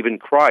came that even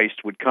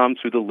Christ would come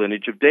through the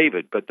lineage of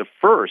David, but the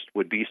first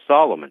would be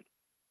Solomon.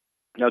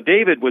 Now,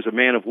 David was a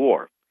man of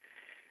war.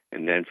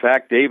 And in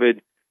fact,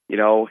 David,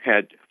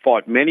 had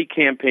fought many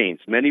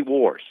campaigns, many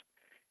wars.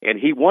 And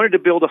he wanted to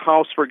build a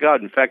house for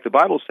God. In fact, the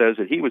Bible says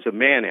that he was a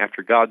man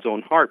after God's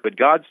own heart. But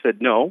God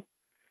said, no,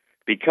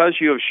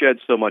 because you have shed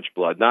so much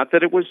blood. Not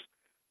that it was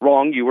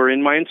wrong. You were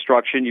in my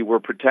instruction. You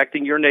were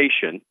protecting your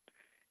nation,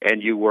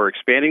 and you were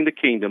expanding the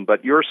kingdom.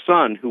 But your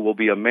son, who will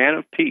be a man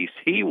of peace,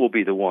 he will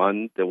be the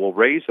one that will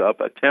raise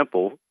up a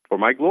temple for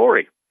my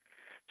glory.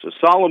 So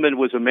Solomon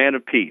was a man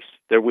of peace.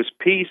 There was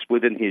peace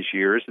within his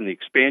years and the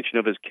expansion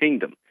of his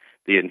kingdom,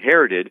 the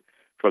inherited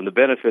from the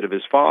benefit of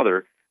his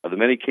father of the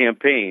many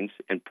campaigns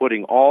and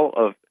putting all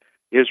of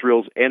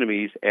Israel's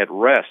enemies at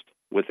rest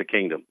with the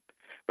kingdom.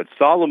 But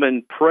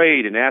Solomon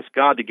prayed and asked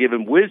God to give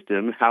him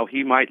wisdom how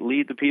he might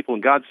lead the people.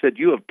 And God said,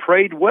 "You have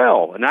prayed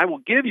well, and I will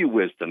give you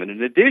wisdom. And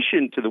in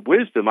addition to the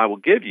wisdom I will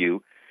give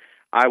you,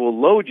 I will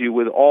load you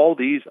with all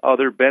these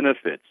other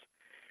benefits."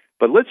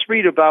 But let's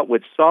read about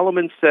what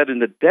Solomon said in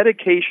the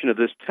dedication of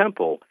this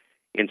temple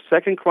in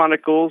 2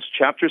 Chronicles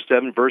chapter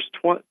 7, verse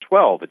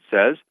 12. It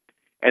says,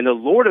 "And the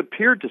Lord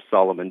appeared to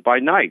Solomon by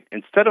night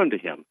and said unto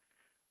him,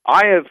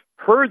 I have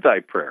heard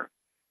thy prayer,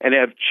 and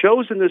have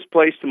chosen this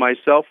place to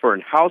myself for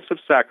an house of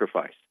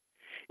sacrifice.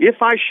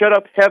 If I shut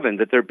up heaven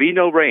that there be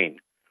no rain,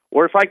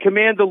 or if I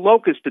command the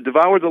locust to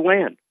devour the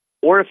land,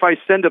 or if I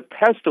send a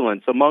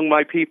pestilence among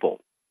my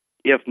people,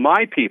 if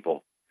my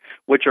people,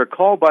 which are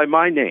called by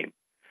my name,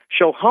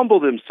 shall humble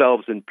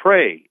themselves and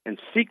pray and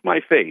seek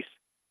my face,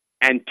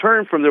 and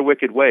turn from their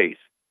wicked ways,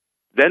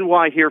 then will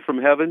I hear from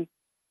heaven,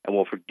 and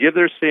will forgive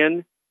their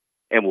sin,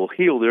 and will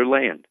heal their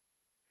land.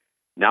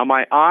 Now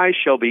my eyes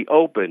shall be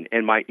open,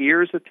 and my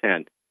ears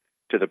attend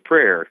to the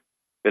prayer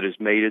that is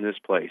made in this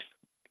place."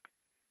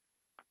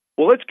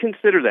 Well, let's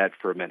consider that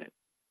for a minute.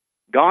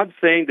 God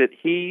saying that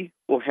he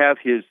will have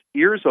his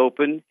ears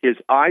open, his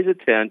eyes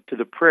attend to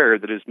the prayer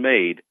that is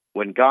made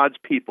when God's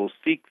people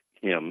seek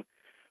him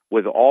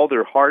with all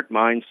their heart,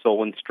 mind,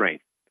 soul, and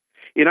strength.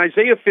 In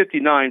Isaiah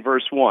 59,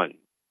 verse 1,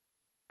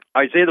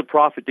 Isaiah the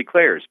prophet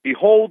declares,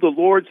 "Behold, the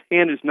Lord's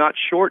hand is not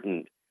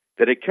shortened,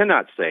 that it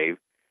cannot save,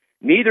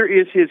 neither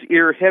is his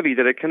ear heavy,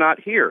 that it cannot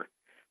hear.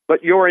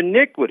 But your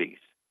iniquities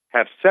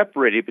have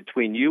separated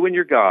between you and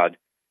your God,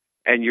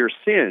 and your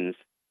sins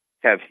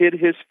have hid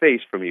his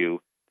face from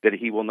you, that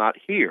he will not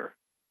hear."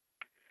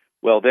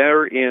 Well,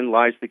 therein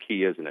lies the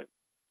key, isn't it?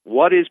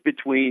 What is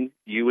between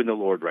you and the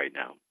Lord right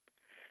now?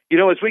 You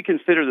know, as we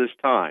consider this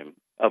time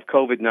of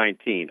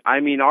COVID-19,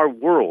 our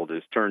world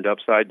is turned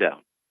upside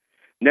down.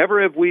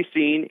 Never have we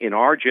seen in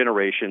our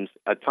generations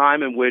a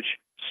time in which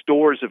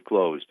stores have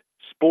closed,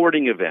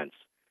 sporting events,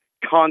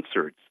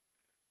 concerts,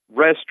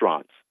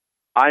 restaurants.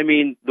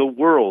 The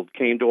world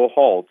came to a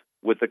halt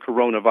with the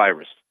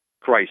coronavirus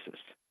crisis.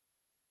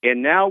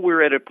 And now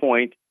we're at a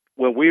point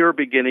when we are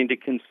beginning to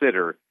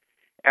consider,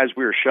 as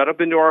we're shut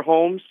up into our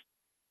homes,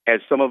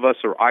 as some of us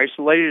are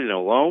isolated and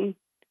alone,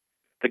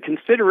 the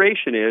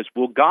consideration is,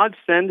 will God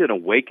send an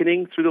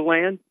awakening through the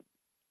land?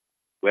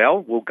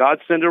 Well, will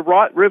God send a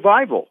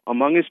revival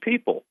among his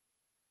people?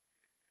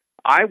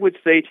 I would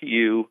say to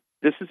you,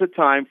 this is a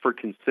time for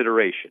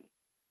consideration,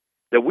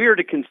 that we are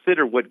to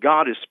consider what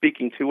God is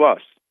speaking to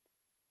us.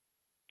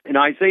 In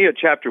Isaiah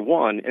chapter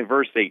 1 and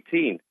verse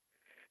 18,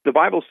 the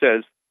Bible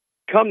says,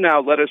 "Come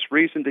now, let us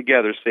reason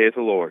together, saith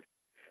the Lord.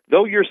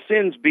 Though your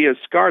sins be as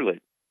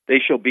scarlet, they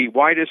shall be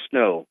white as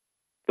snow.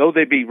 Though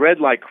they be red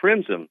like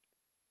crimson,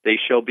 they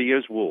shall be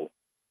as wool."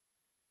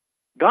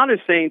 God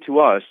is saying to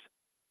us,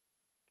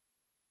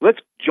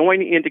 let's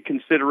join into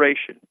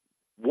consideration.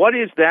 What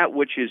is that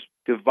which is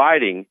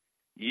dividing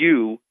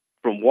you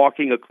from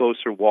walking a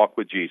closer walk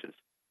with Jesus?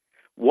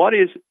 What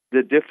is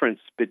the difference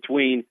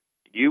between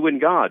you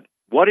and God?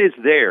 What is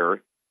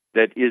there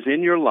that is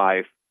in your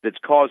life that's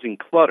causing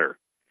clutter,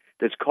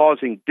 that's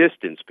causing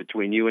distance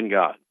between you and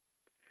God?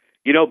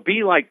 You know,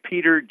 be like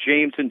Peter,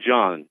 James, and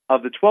John.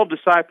 Of the 12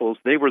 disciples,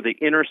 they were the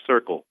inner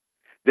circle.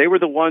 They were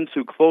the ones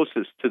who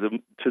closest to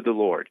the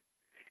Lord.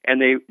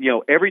 And they,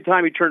 every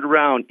time he turned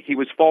around, he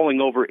was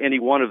falling over any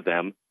one of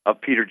them,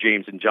 of Peter,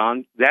 James, and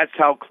John. That's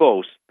how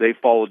close they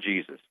followed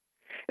Jesus.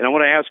 And I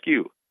want to ask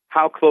you,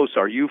 how close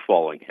are you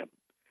following him?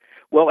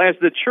 Well, as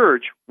the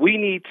church, we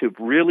need to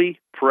really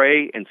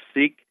pray and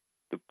seek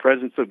the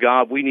presence of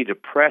God. We need to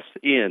press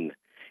in.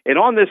 And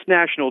on this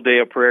National Day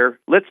of Prayer,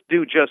 let's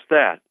do just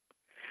that.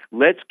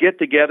 Let's get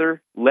together,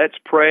 let's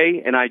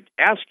pray, and I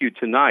ask you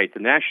tonight,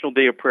 the National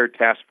Day of Prayer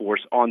Task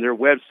Force on their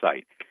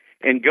website,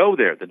 and go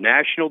there, the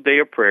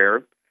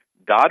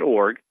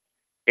nationaldayofprayer.org,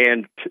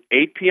 and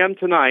 8 p.m.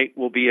 tonight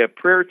will be a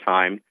prayer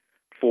time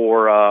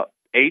for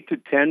 8 to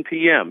 10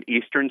 p.m.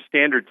 Eastern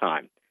Standard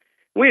Time.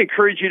 We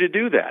encourage you to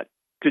do that,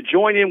 to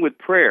join in with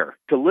prayer,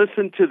 to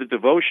listen to the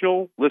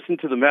devotional, listen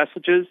to the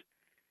messages,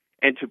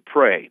 and to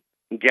pray.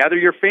 And gather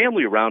your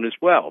family around as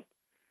well.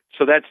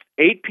 So that's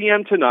 8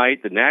 p.m.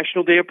 tonight, the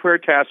National Day of Prayer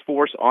Task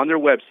Force on their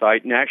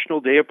website,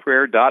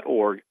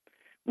 nationaldayofprayer.org,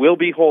 will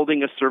be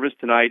holding a service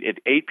tonight at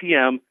 8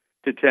 p.m.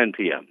 to 10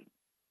 p.m.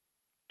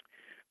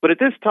 But at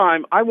this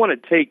time, I want to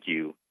take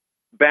you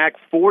back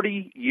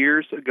 40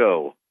 years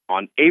ago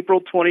on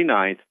April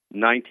 29th,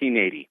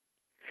 1980.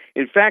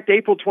 In fact,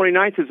 April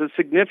 29th is a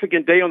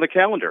significant day on the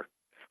calendar,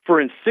 for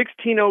in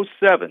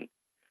 1607,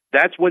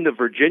 that's when the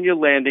Virginia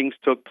landings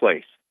took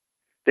place.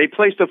 They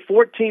placed a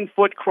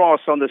 14-foot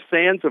cross on the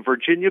sands of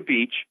Virginia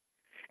Beach,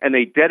 and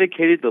they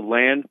dedicated the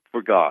land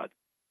for God.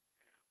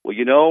 Well,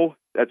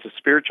 that's a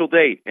spiritual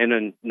date. And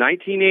in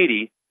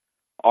 1980,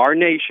 our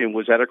nation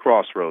was at a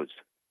crossroads.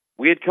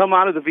 We had come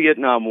out of the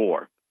Vietnam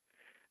War.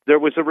 There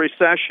was a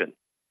recession.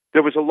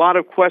 there was a lot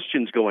of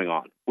questions going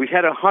on. We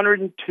had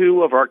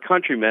 102 of our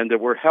countrymen that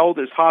were held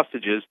as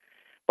hostages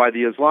by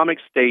the Islamic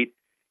State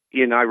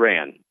in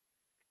Iran.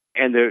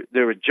 And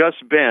there had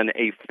just been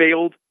a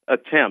failed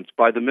attempt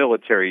by the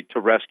military to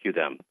rescue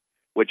them,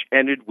 which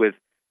ended with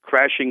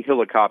crashing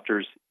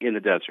helicopters in the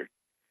desert.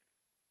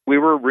 We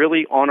were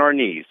really on our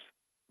knees.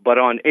 But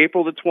on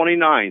April the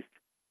 29th,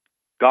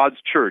 God's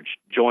church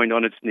joined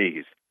on its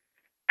knees,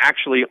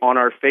 actually on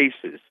our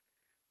faces,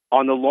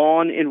 on the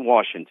lawn in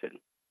Washington.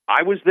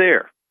 I was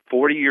there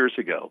 40 years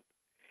ago.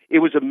 It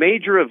was a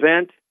major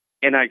event,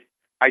 and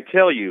I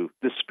tell you,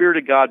 the Spirit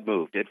of God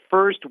moved. At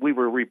first, we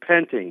were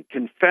repenting,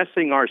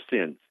 confessing our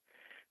sins.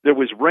 There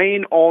was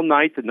rain all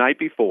night the night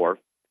before.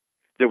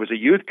 There was a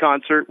youth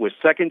concert with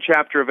second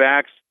chapter of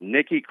Acts,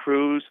 Nicky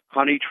Cruz,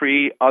 Honey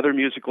Tree, other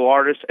musical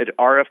artists at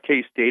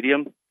RFK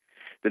Stadium.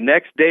 The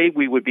next day,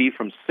 we would be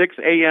from 6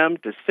 a.m.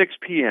 to 6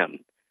 p.m.,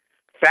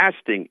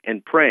 fasting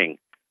and praying.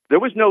 There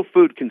was no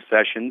food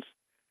concessions.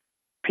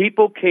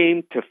 People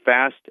came to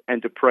fast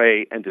and to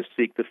pray and to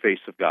seek the face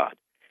of God.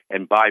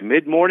 And by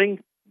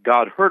mid-morning,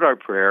 God heard our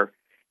prayer,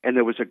 and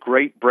there was a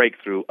great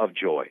breakthrough of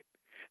joy.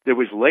 There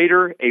was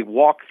later a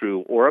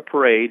walkthrough or a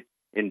parade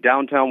in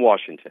downtown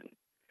Washington.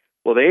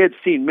 Well, they had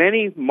seen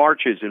many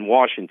marches in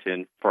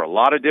Washington for a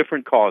lot of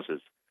different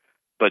causes,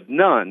 but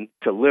none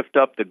to lift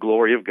up the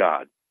glory of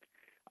God.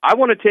 I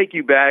want to take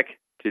you back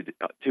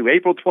to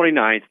April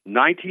 29th,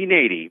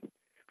 1980,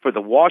 for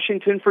the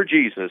Washington for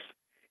Jesus,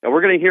 and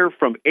we're going to hear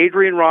from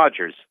Adrian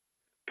Rogers,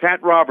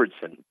 Pat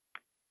Robertson,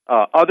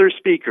 other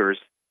speakers,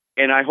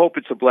 and I hope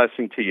it's a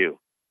blessing to you.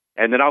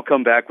 And then I'll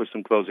come back with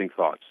some closing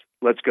thoughts.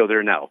 Let's go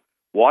there now.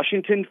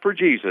 Washington for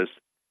Jesus,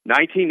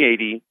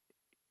 1980,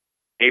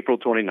 April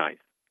 29th.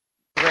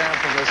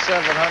 From the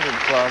 700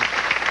 Club.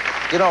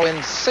 You know, in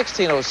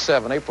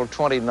 1607, April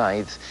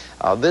 29th,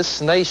 this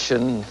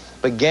nation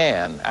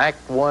began Act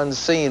 1,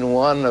 Scene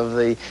 1 of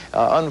the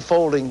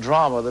unfolding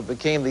drama that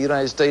became the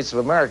United States of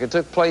America. It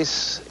took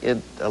place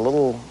in a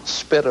little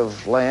spit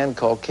of land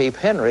called Cape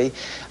Henry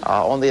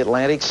on the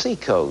Atlantic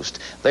seacoast.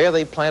 There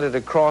they planted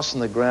a cross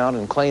in the ground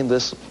and claimed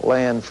this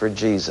land for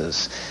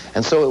Jesus.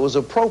 And so it was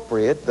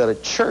appropriate that a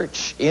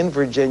church in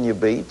Virginia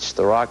Beach,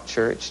 the Rock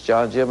Church,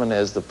 John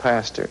Jimenez, the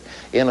pastor,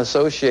 in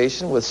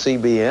association with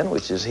CBN,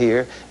 which is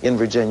here in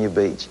Virginia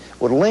Beach,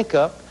 would link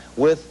up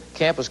with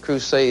Campus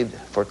Crusade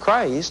for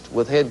Christ,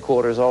 with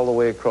headquarters all the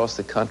way across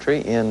the country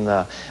in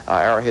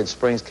Arrowhead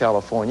Springs,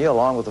 California,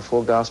 along with the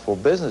Full Gospel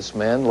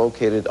Businessmen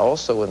located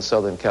also in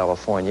Southern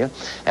California,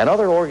 and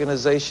other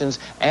organizations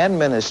and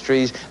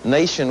ministries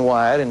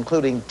nationwide,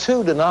 including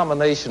 2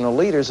 denominational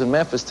leaders in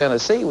Memphis,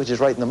 Tennessee, which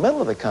is right in the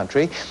middle of the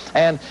country.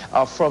 And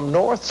from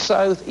north,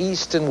 south,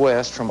 east, and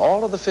west, from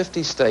all of the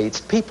 50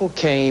 states, people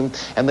came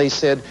and they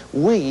said,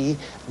 we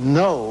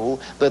know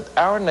that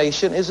our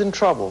nation is in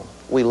trouble.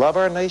 We love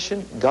our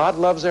nation. God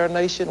loves our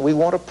nation. We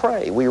want to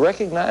pray. We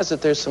recognize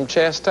that there's some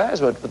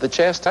chastisement, but the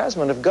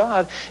chastisement of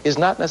God is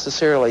not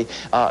necessarily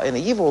an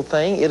evil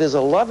thing. It is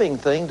a loving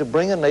thing to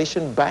bring a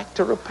nation back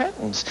to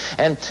repentance.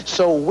 And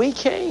so we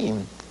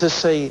came to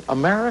say,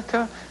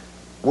 America,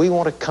 we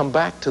want to come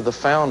back to the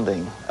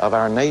founding of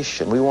our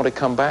nation. We want to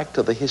come back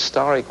to the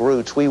historic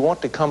roots. We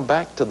want to come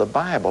back to the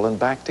Bible and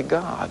back to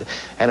God.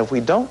 And if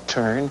we don't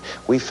turn,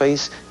 we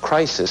face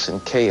crisis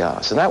and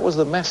chaos. And that was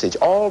the message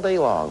all day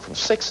long, from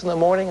 6 in the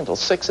morning until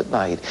 6 at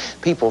night.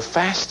 People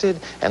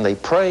fasted and they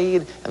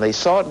prayed and they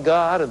sought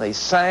God and they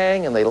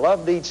sang and they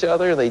loved each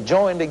other and they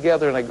joined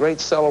together in a great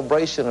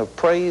celebration of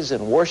praise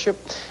and worship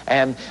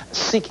and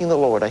seeking the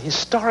Lord, a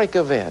historic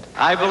event.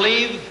 I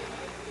believe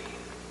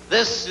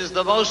this is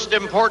the most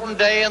important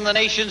day in the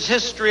nation's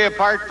history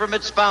apart from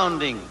its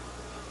founding,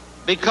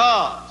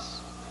 because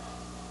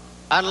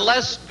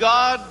unless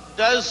God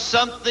does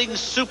something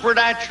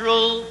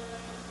supernatural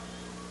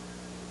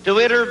to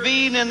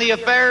intervene in the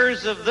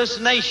affairs of this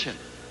nation,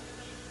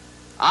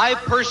 I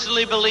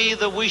personally believe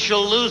that we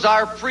shall lose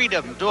our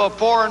freedom to a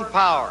foreign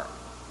power.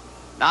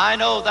 Now, I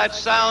know that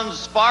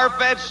sounds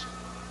far-fetched,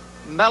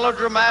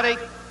 melodramatic,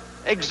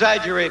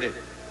 exaggerated,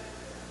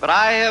 but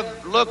I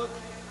have looked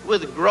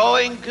with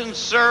growing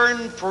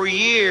concern for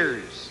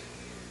years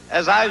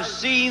as I've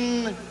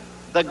seen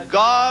the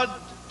God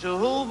to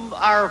whom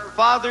our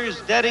fathers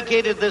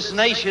dedicated this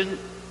nation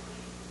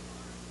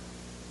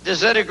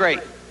disintegrate.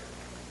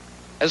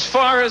 As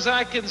far as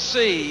I can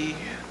see,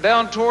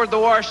 down toward the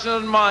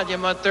Washington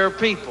Monument, there are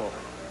people.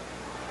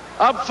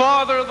 Up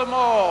farther of the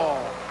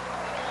mall,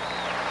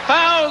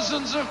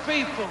 thousands of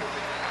people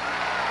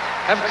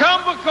have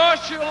come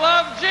because you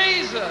love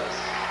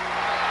Jesus.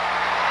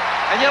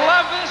 And you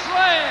love this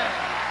land.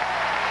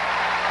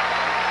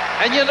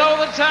 And you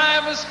know the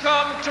time has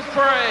come to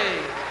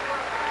pray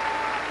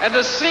and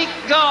to seek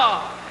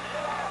God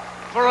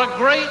for a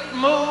great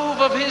move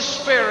of His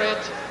Spirit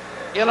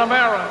in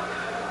America.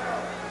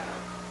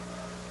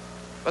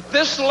 But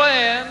this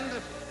land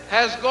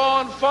has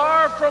gone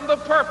far from the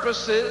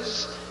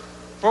purposes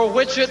for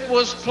which it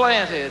was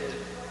planted.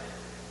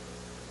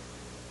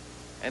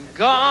 And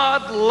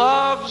God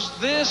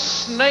loves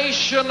this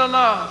nation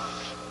enough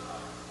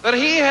that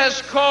he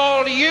has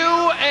called you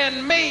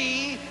and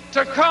me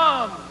to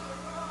come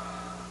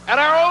at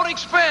our own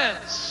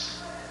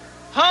expense,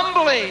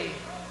 humbly,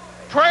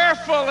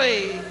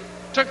 prayerfully,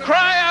 to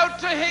cry out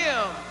to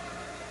him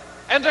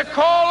and to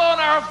call on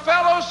our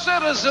fellow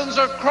citizens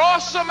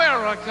across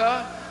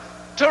America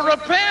to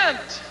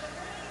repent,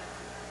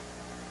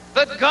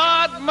 that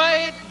God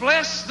might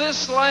bless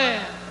this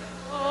land.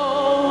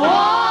 Oh,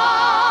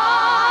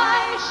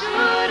 why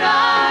should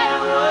I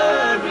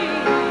worry?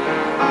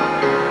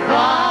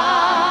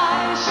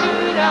 Why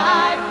should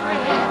I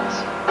fret?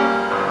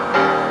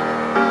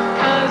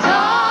 'Cause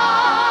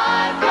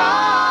I've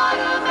got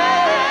a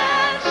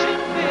mansion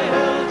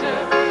builder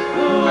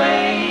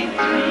waiting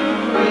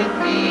through with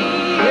me.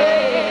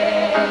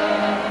 Yeah.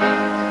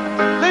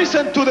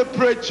 Listen to the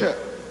preacher.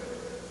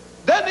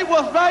 Then it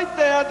was right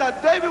there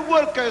that David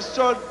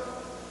Wilkerson,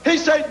 he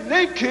said,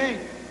 Nikki,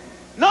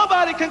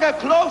 nobody can get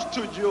close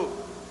to you,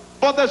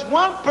 but there's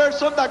one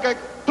person that can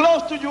get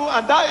close to you,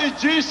 and that is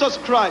Jesus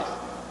Christ.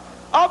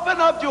 Open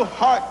up your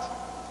heart.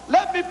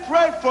 Let me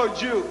pray for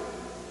you.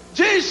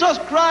 Jesus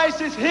Christ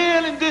is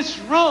here in this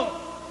room.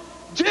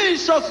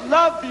 Jesus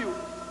loves you.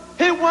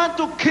 He wants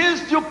to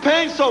kiss your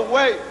pains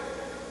away.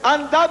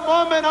 And that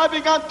moment I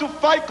began to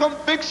fight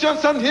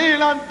convictions and here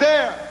and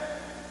there.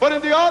 But on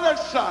the other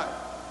side,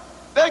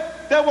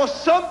 there was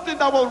something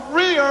that was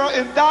real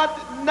in that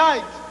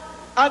night.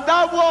 And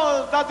that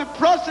was that the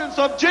presence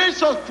of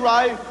Jesus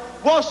Christ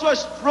was so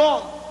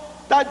strong.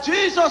 That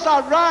Jesus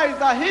arrived,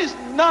 that he's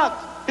not.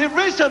 He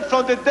risen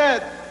from the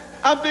dead.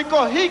 And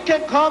because he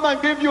can come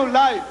and give you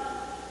life.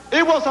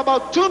 It was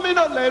about 2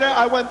 minutes later,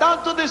 I went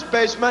down to this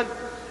basement.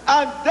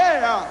 And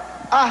there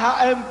I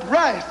had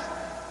embraced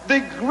the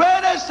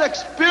greatest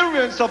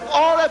experience of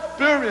all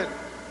experience.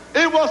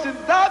 It was in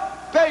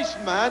that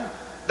basement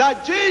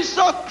that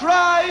Jesus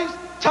Christ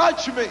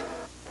touched me.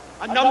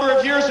 A number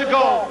of years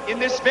ago, in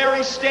this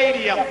very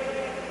stadium,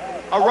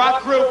 a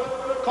rock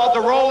group called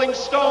the Rolling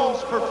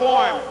Stones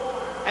performed,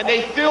 and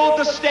they filled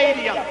the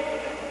stadium,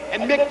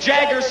 and Mick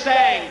Jagger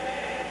sang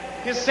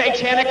His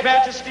Satanic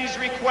Majesty's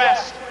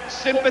Request,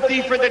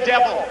 Sympathy for the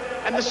Devil,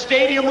 and the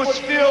stadium was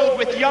filled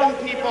with young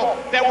people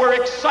that were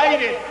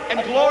excited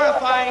and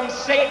glorifying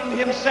Satan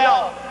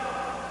himself.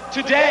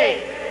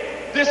 Today,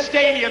 this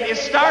stadium is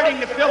starting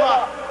to fill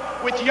up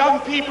with young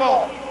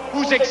people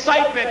whose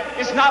excitement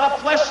is not a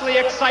fleshly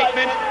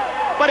excitement,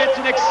 but it's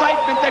an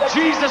excitement that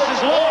Jesus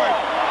is Lord,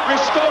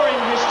 restoring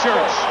his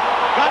church.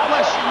 God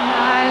bless you.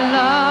 I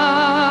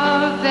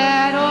love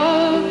that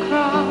old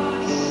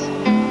cross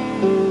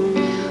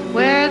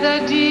where the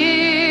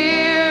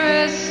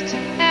dearest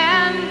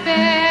and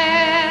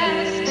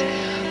best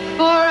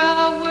for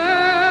a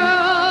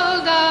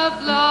world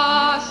of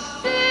lost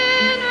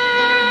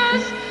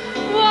sinners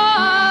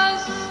was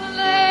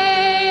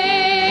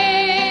slain.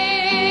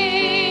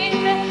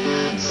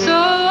 So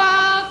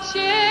I'll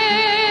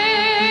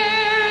cherish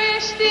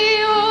the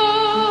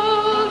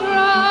old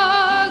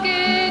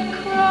rugged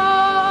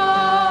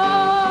cross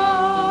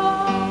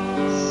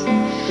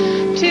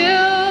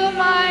till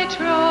my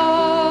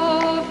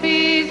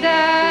trophies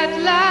at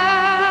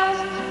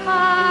last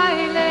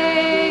I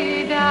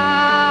lay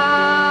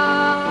down.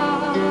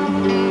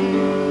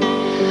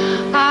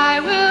 I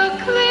will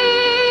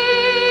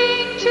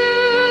cling to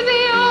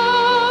the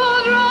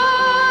old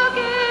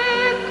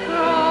rugged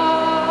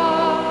cross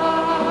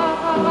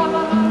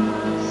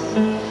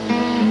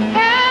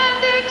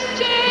and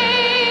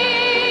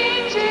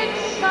exchange it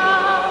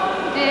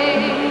someday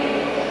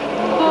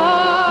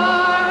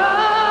for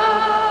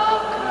a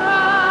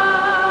crown.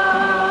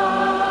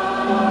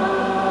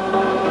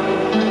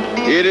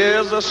 It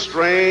is a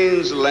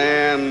strange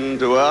land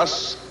to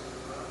us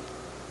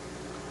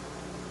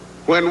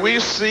when we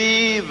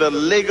see the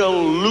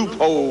legal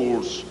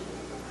loopholes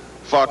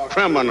for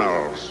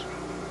criminals,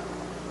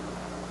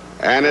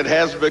 and it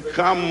has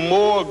become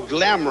more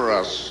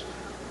glamorous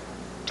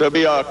to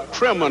be a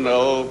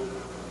criminal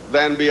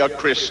than be a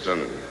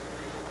Christian.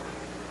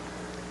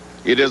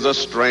 It is a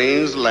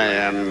strange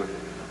land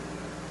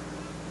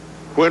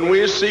when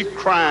we see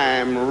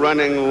crime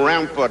running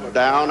rampant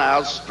down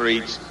our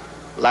streets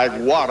like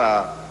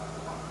water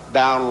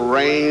down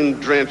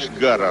rain-drenched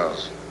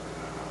gutters.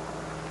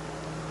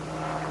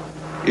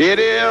 It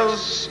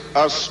is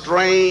a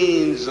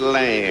strange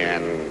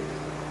land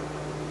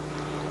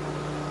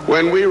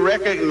when we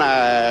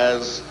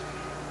recognize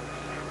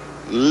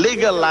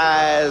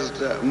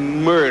legalized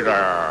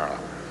murder.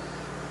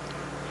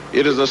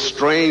 It is a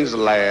strange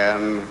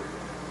land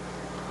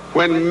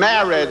when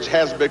marriage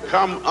has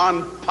become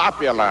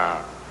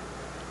unpopular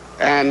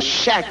and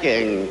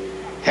shacking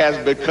has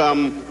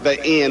become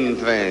the in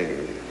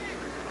thing.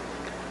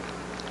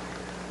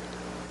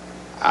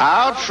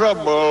 Our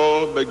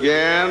trouble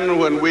began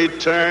when we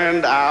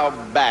turned our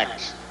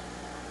backs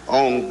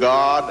on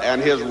God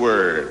and His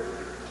Word.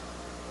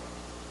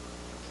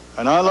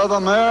 And I love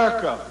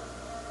America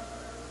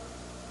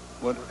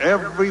with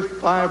every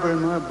fiber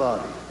in my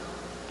body.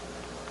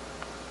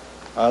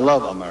 I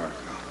love America.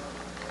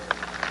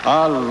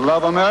 I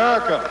love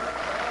America.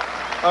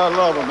 I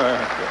love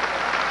America.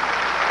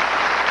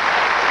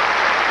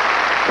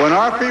 When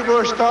our people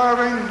are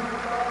starving,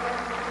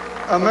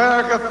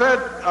 America fed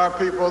our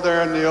people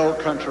there in the old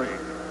country.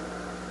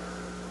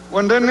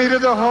 When they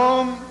needed a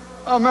home,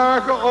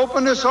 America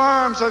opened its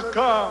arms and said,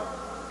 come,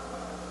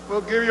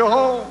 we'll give you a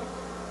home.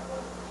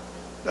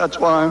 That's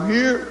why I'm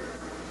here.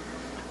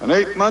 And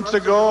 8 months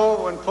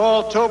ago, when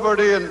Paul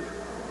Toberty and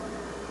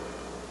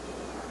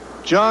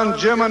John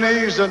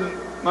Jimenez and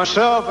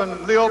myself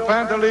and Leo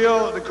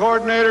Pantaleo, the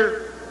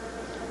coordinator,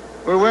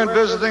 we went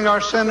visiting our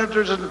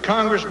senators and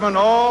congressmen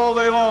all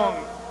day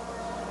long.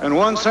 And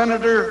one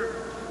senator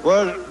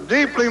was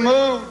deeply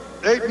moved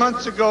 8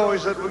 months ago. He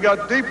said, we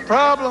got deep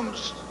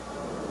problems.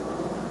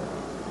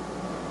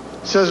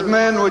 He says,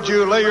 men, would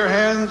you lay your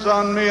hands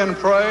on me and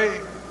pray?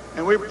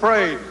 And we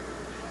prayed.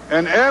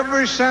 And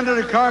every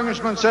senator,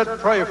 congressman said,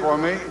 pray for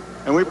me.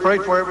 And we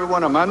prayed for every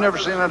one of them. I've never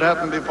seen that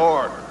happen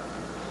before.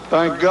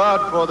 Thank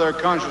God for their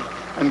conscience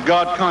and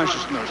God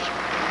consciousness.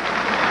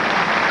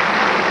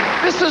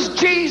 This is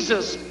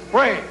Jesus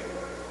praying.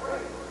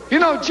 You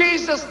know,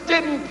 Jesus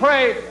didn't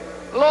pray,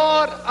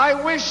 Lord, I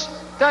wish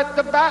that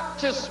the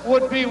Baptist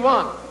would be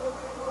one,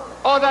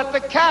 or that the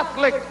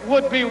Catholic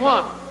would be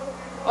one,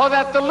 or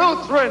that the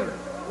Lutheran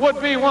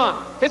would be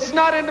one. It's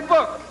not in the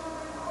book.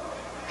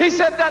 He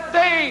said that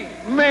they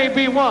may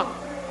be one.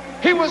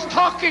 He was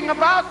talking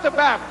about the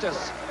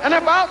Baptist, and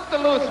about the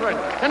Lutheran,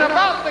 and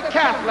about the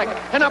Catholic,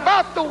 and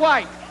about the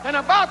white, and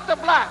about the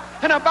black,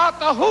 and about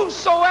the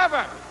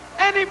whosoever.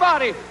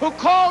 Anybody who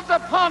calls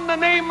upon the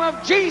name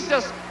of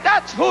Jesus,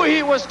 that's who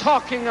he was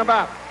talking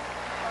about.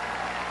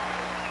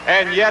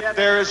 And yet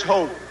there is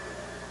hope.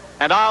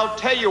 And I'll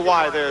tell you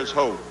why there's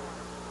hope.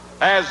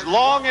 As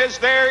long as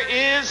there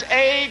is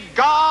a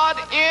God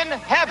in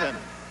heaven,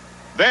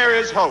 there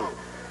is hope.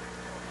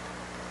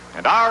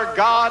 And our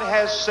God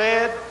has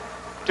said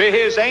to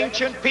his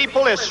ancient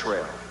people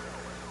Israel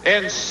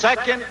in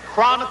 2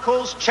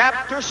 Chronicles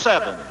chapter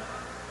 7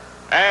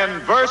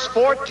 and verse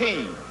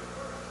 14,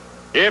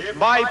 if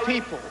my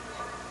people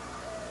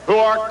who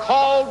are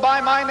called by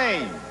my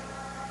name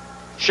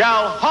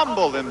shall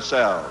humble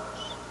themselves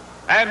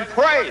and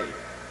pray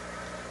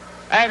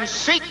and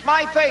seek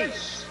my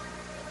face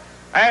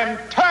and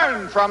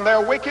turn from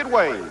their wicked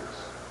ways,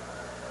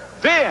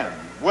 then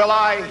will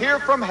I hear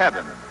from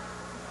heaven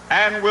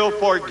and will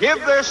forgive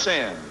their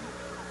sin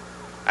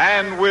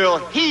and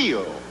will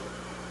heal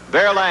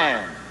their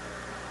land.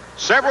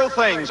 Several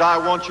things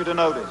I want you to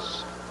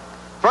notice.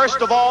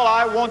 First of all,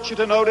 I want you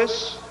to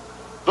notice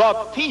the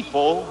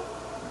people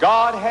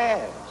God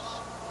has.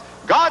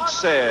 God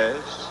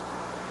says,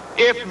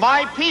 if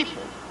my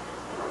people,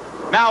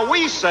 now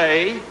we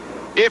say,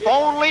 if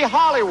only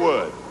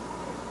Hollywood,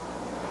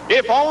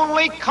 if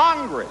only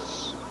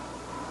Congress,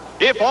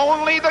 if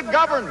only the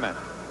government,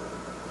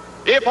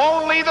 if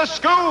only the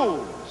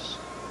schools.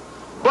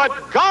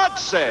 But God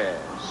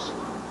says,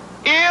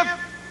 if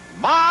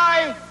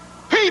my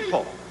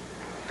people,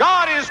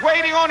 God is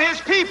waiting on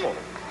his people.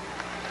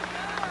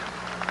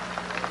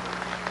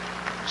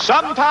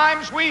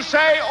 Sometimes we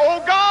say,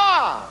 oh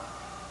God,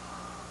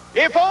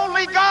 if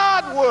only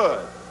God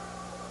would.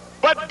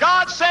 But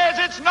God says,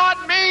 it's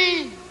not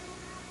me,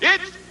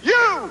 it's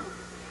you.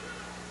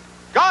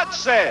 God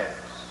says,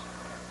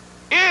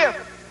 if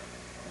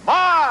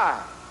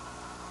my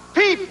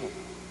people.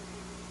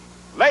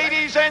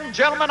 Ladies and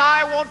gentlemen,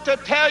 I want to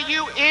tell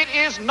you, it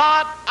is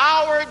not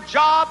our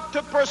job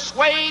to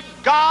persuade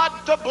God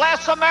to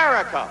bless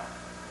America,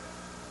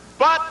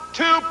 but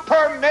to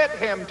permit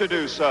him to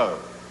do so.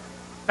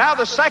 Now,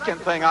 the second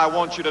thing I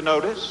want you to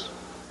notice,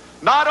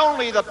 not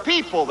only the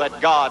people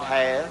that God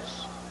has,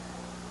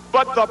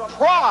 but the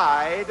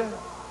pride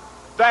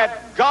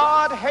that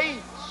God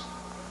hates.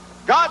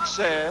 God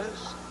says,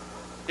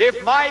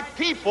 if my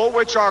people,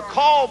 which are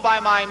called by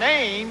my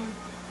name,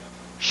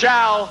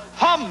 shall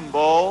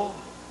humble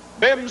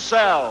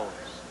themselves.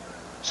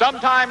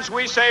 Sometimes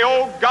we say,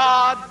 oh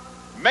God,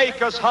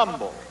 make us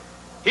humble.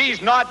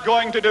 He's not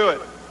going to do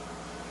it.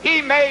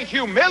 He may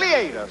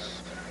humiliate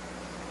us,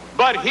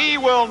 but he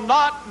will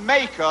not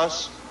make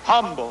us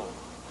humble.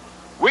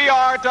 We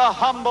are to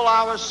humble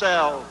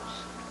ourselves.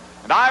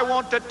 And I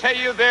want to tell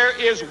you, there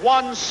is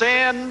one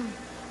sin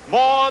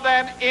more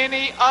than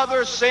any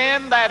other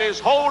sin that is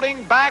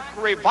holding back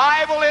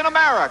revival in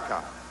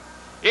America.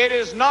 It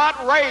is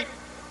not rape.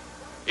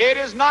 It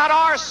is not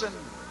arson.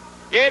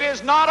 It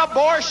is not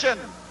abortion.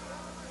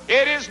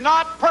 It is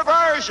not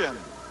perversion.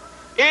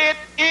 It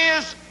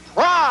is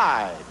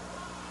pride.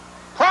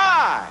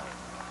 Pride.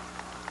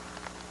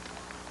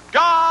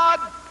 God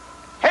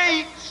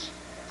hates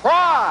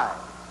pride.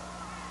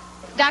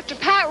 Dr.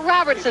 Pat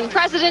Robertson,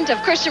 president of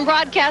Christian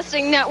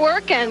Broadcasting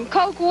Network and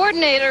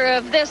co-coordinator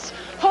of this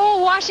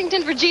whole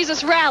Washington for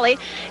Jesus rally,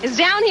 is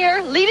down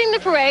here leading the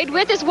parade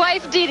with his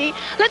wife, Dee Dee.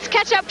 Let's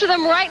catch up to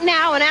them right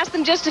now and ask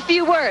them just a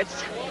few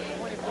words.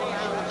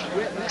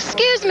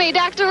 Excuse me,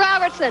 Dr.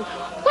 Robertson,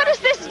 what does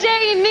this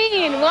day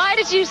mean? Why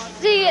did you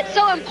see it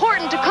so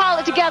important to call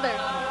it together?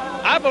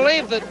 I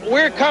believe that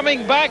we're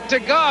coming back to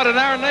God in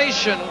our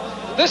nation.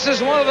 This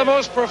is one of the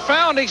most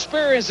profound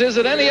experiences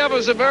that any of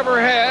us have ever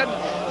had.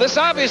 This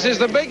obviously is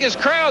the biggest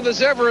crowd that's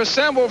ever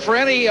assembled for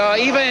any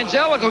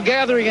evangelical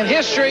gathering in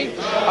history.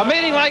 A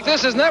meeting like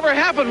this has never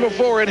happened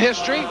before in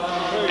history.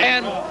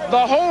 And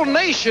the whole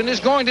nation is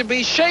going to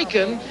be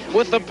shaken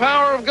with the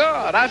power of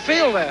God. I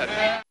feel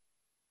that.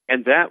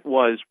 And that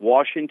was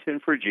Washington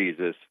for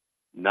Jesus,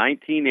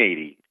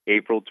 1980,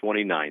 April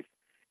 29th.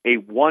 A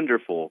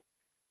wonderful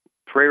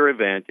prayer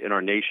event in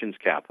our nation's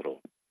capital.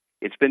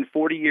 It's been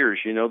 40 years.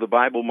 You know, the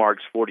Bible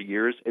marks 40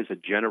 years as a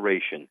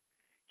generation.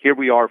 Here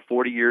we are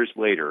 40 years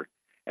later,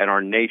 and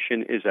our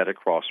nation is at a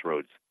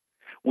crossroads.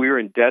 We are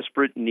in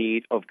desperate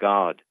need of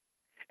God.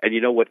 And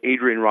you know what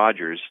Adrian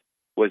Rogers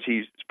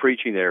he's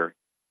preaching there,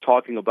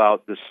 talking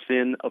about the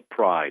sin of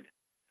pride.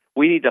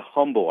 We need to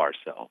humble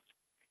ourselves.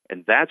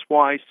 And that's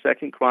why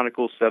 2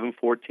 Chronicles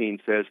 7:14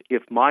 says,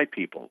 if my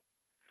people,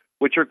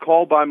 which are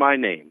called by my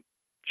name,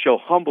 shall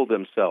humble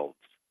themselves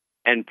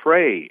and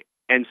pray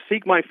and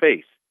seek my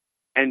face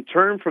and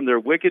turn from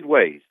their wicked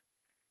ways,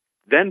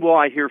 then will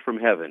I hear from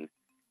heaven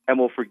and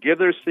will forgive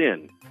their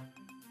sin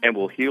and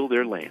will heal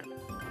their land.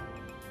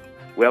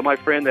 Well, my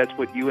friend, that's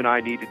what you and I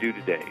need to do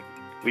today.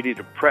 We need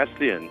to press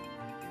in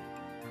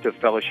to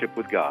fellowship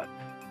with God.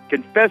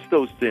 Confess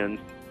those sins.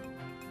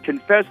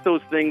 Confess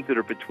those things that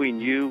are between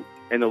you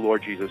and the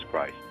Lord Jesus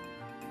Christ.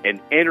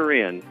 And enter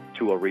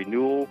into a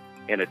renewal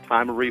and a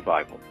time of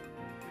revival.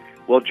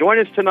 Well, join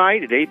us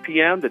tonight at 8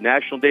 p.m., the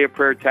National Day of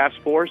Prayer Task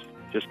Force.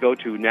 Just go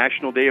to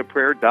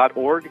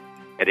nationaldayofprayer.org.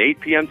 At 8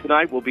 p.m.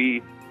 tonight will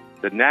be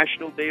the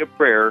National Day of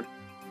Prayer.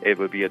 It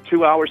will be a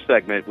 2-hour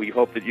segment. We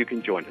hope that you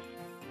can join us.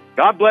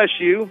 God bless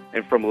you.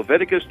 And from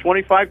Leviticus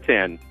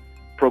 25:10,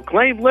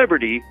 proclaim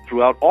liberty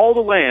throughout all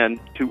the land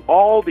to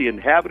all the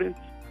inhabitants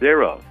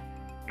thereof.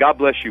 God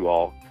bless you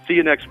all. See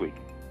you next week.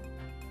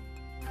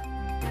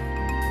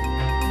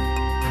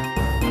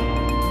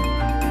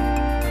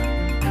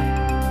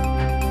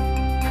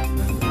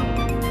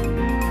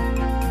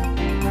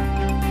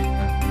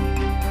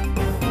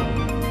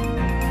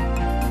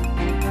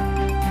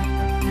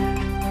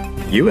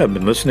 You have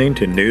been listening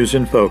to News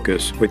in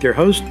Focus with your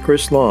host,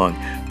 Chris Long,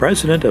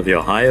 President of the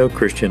Ohio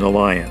Christian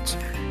Alliance.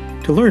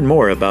 To learn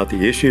more about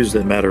the issues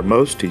that matter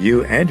most to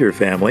you and your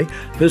family,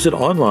 visit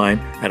online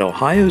at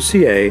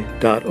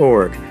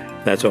ohioca.org.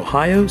 That's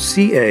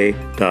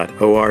ohioca.org.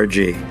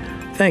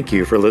 Thank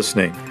you for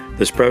listening.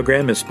 This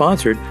program is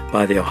sponsored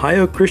by the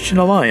Ohio Christian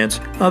Alliance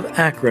of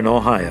Akron,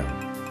 Ohio.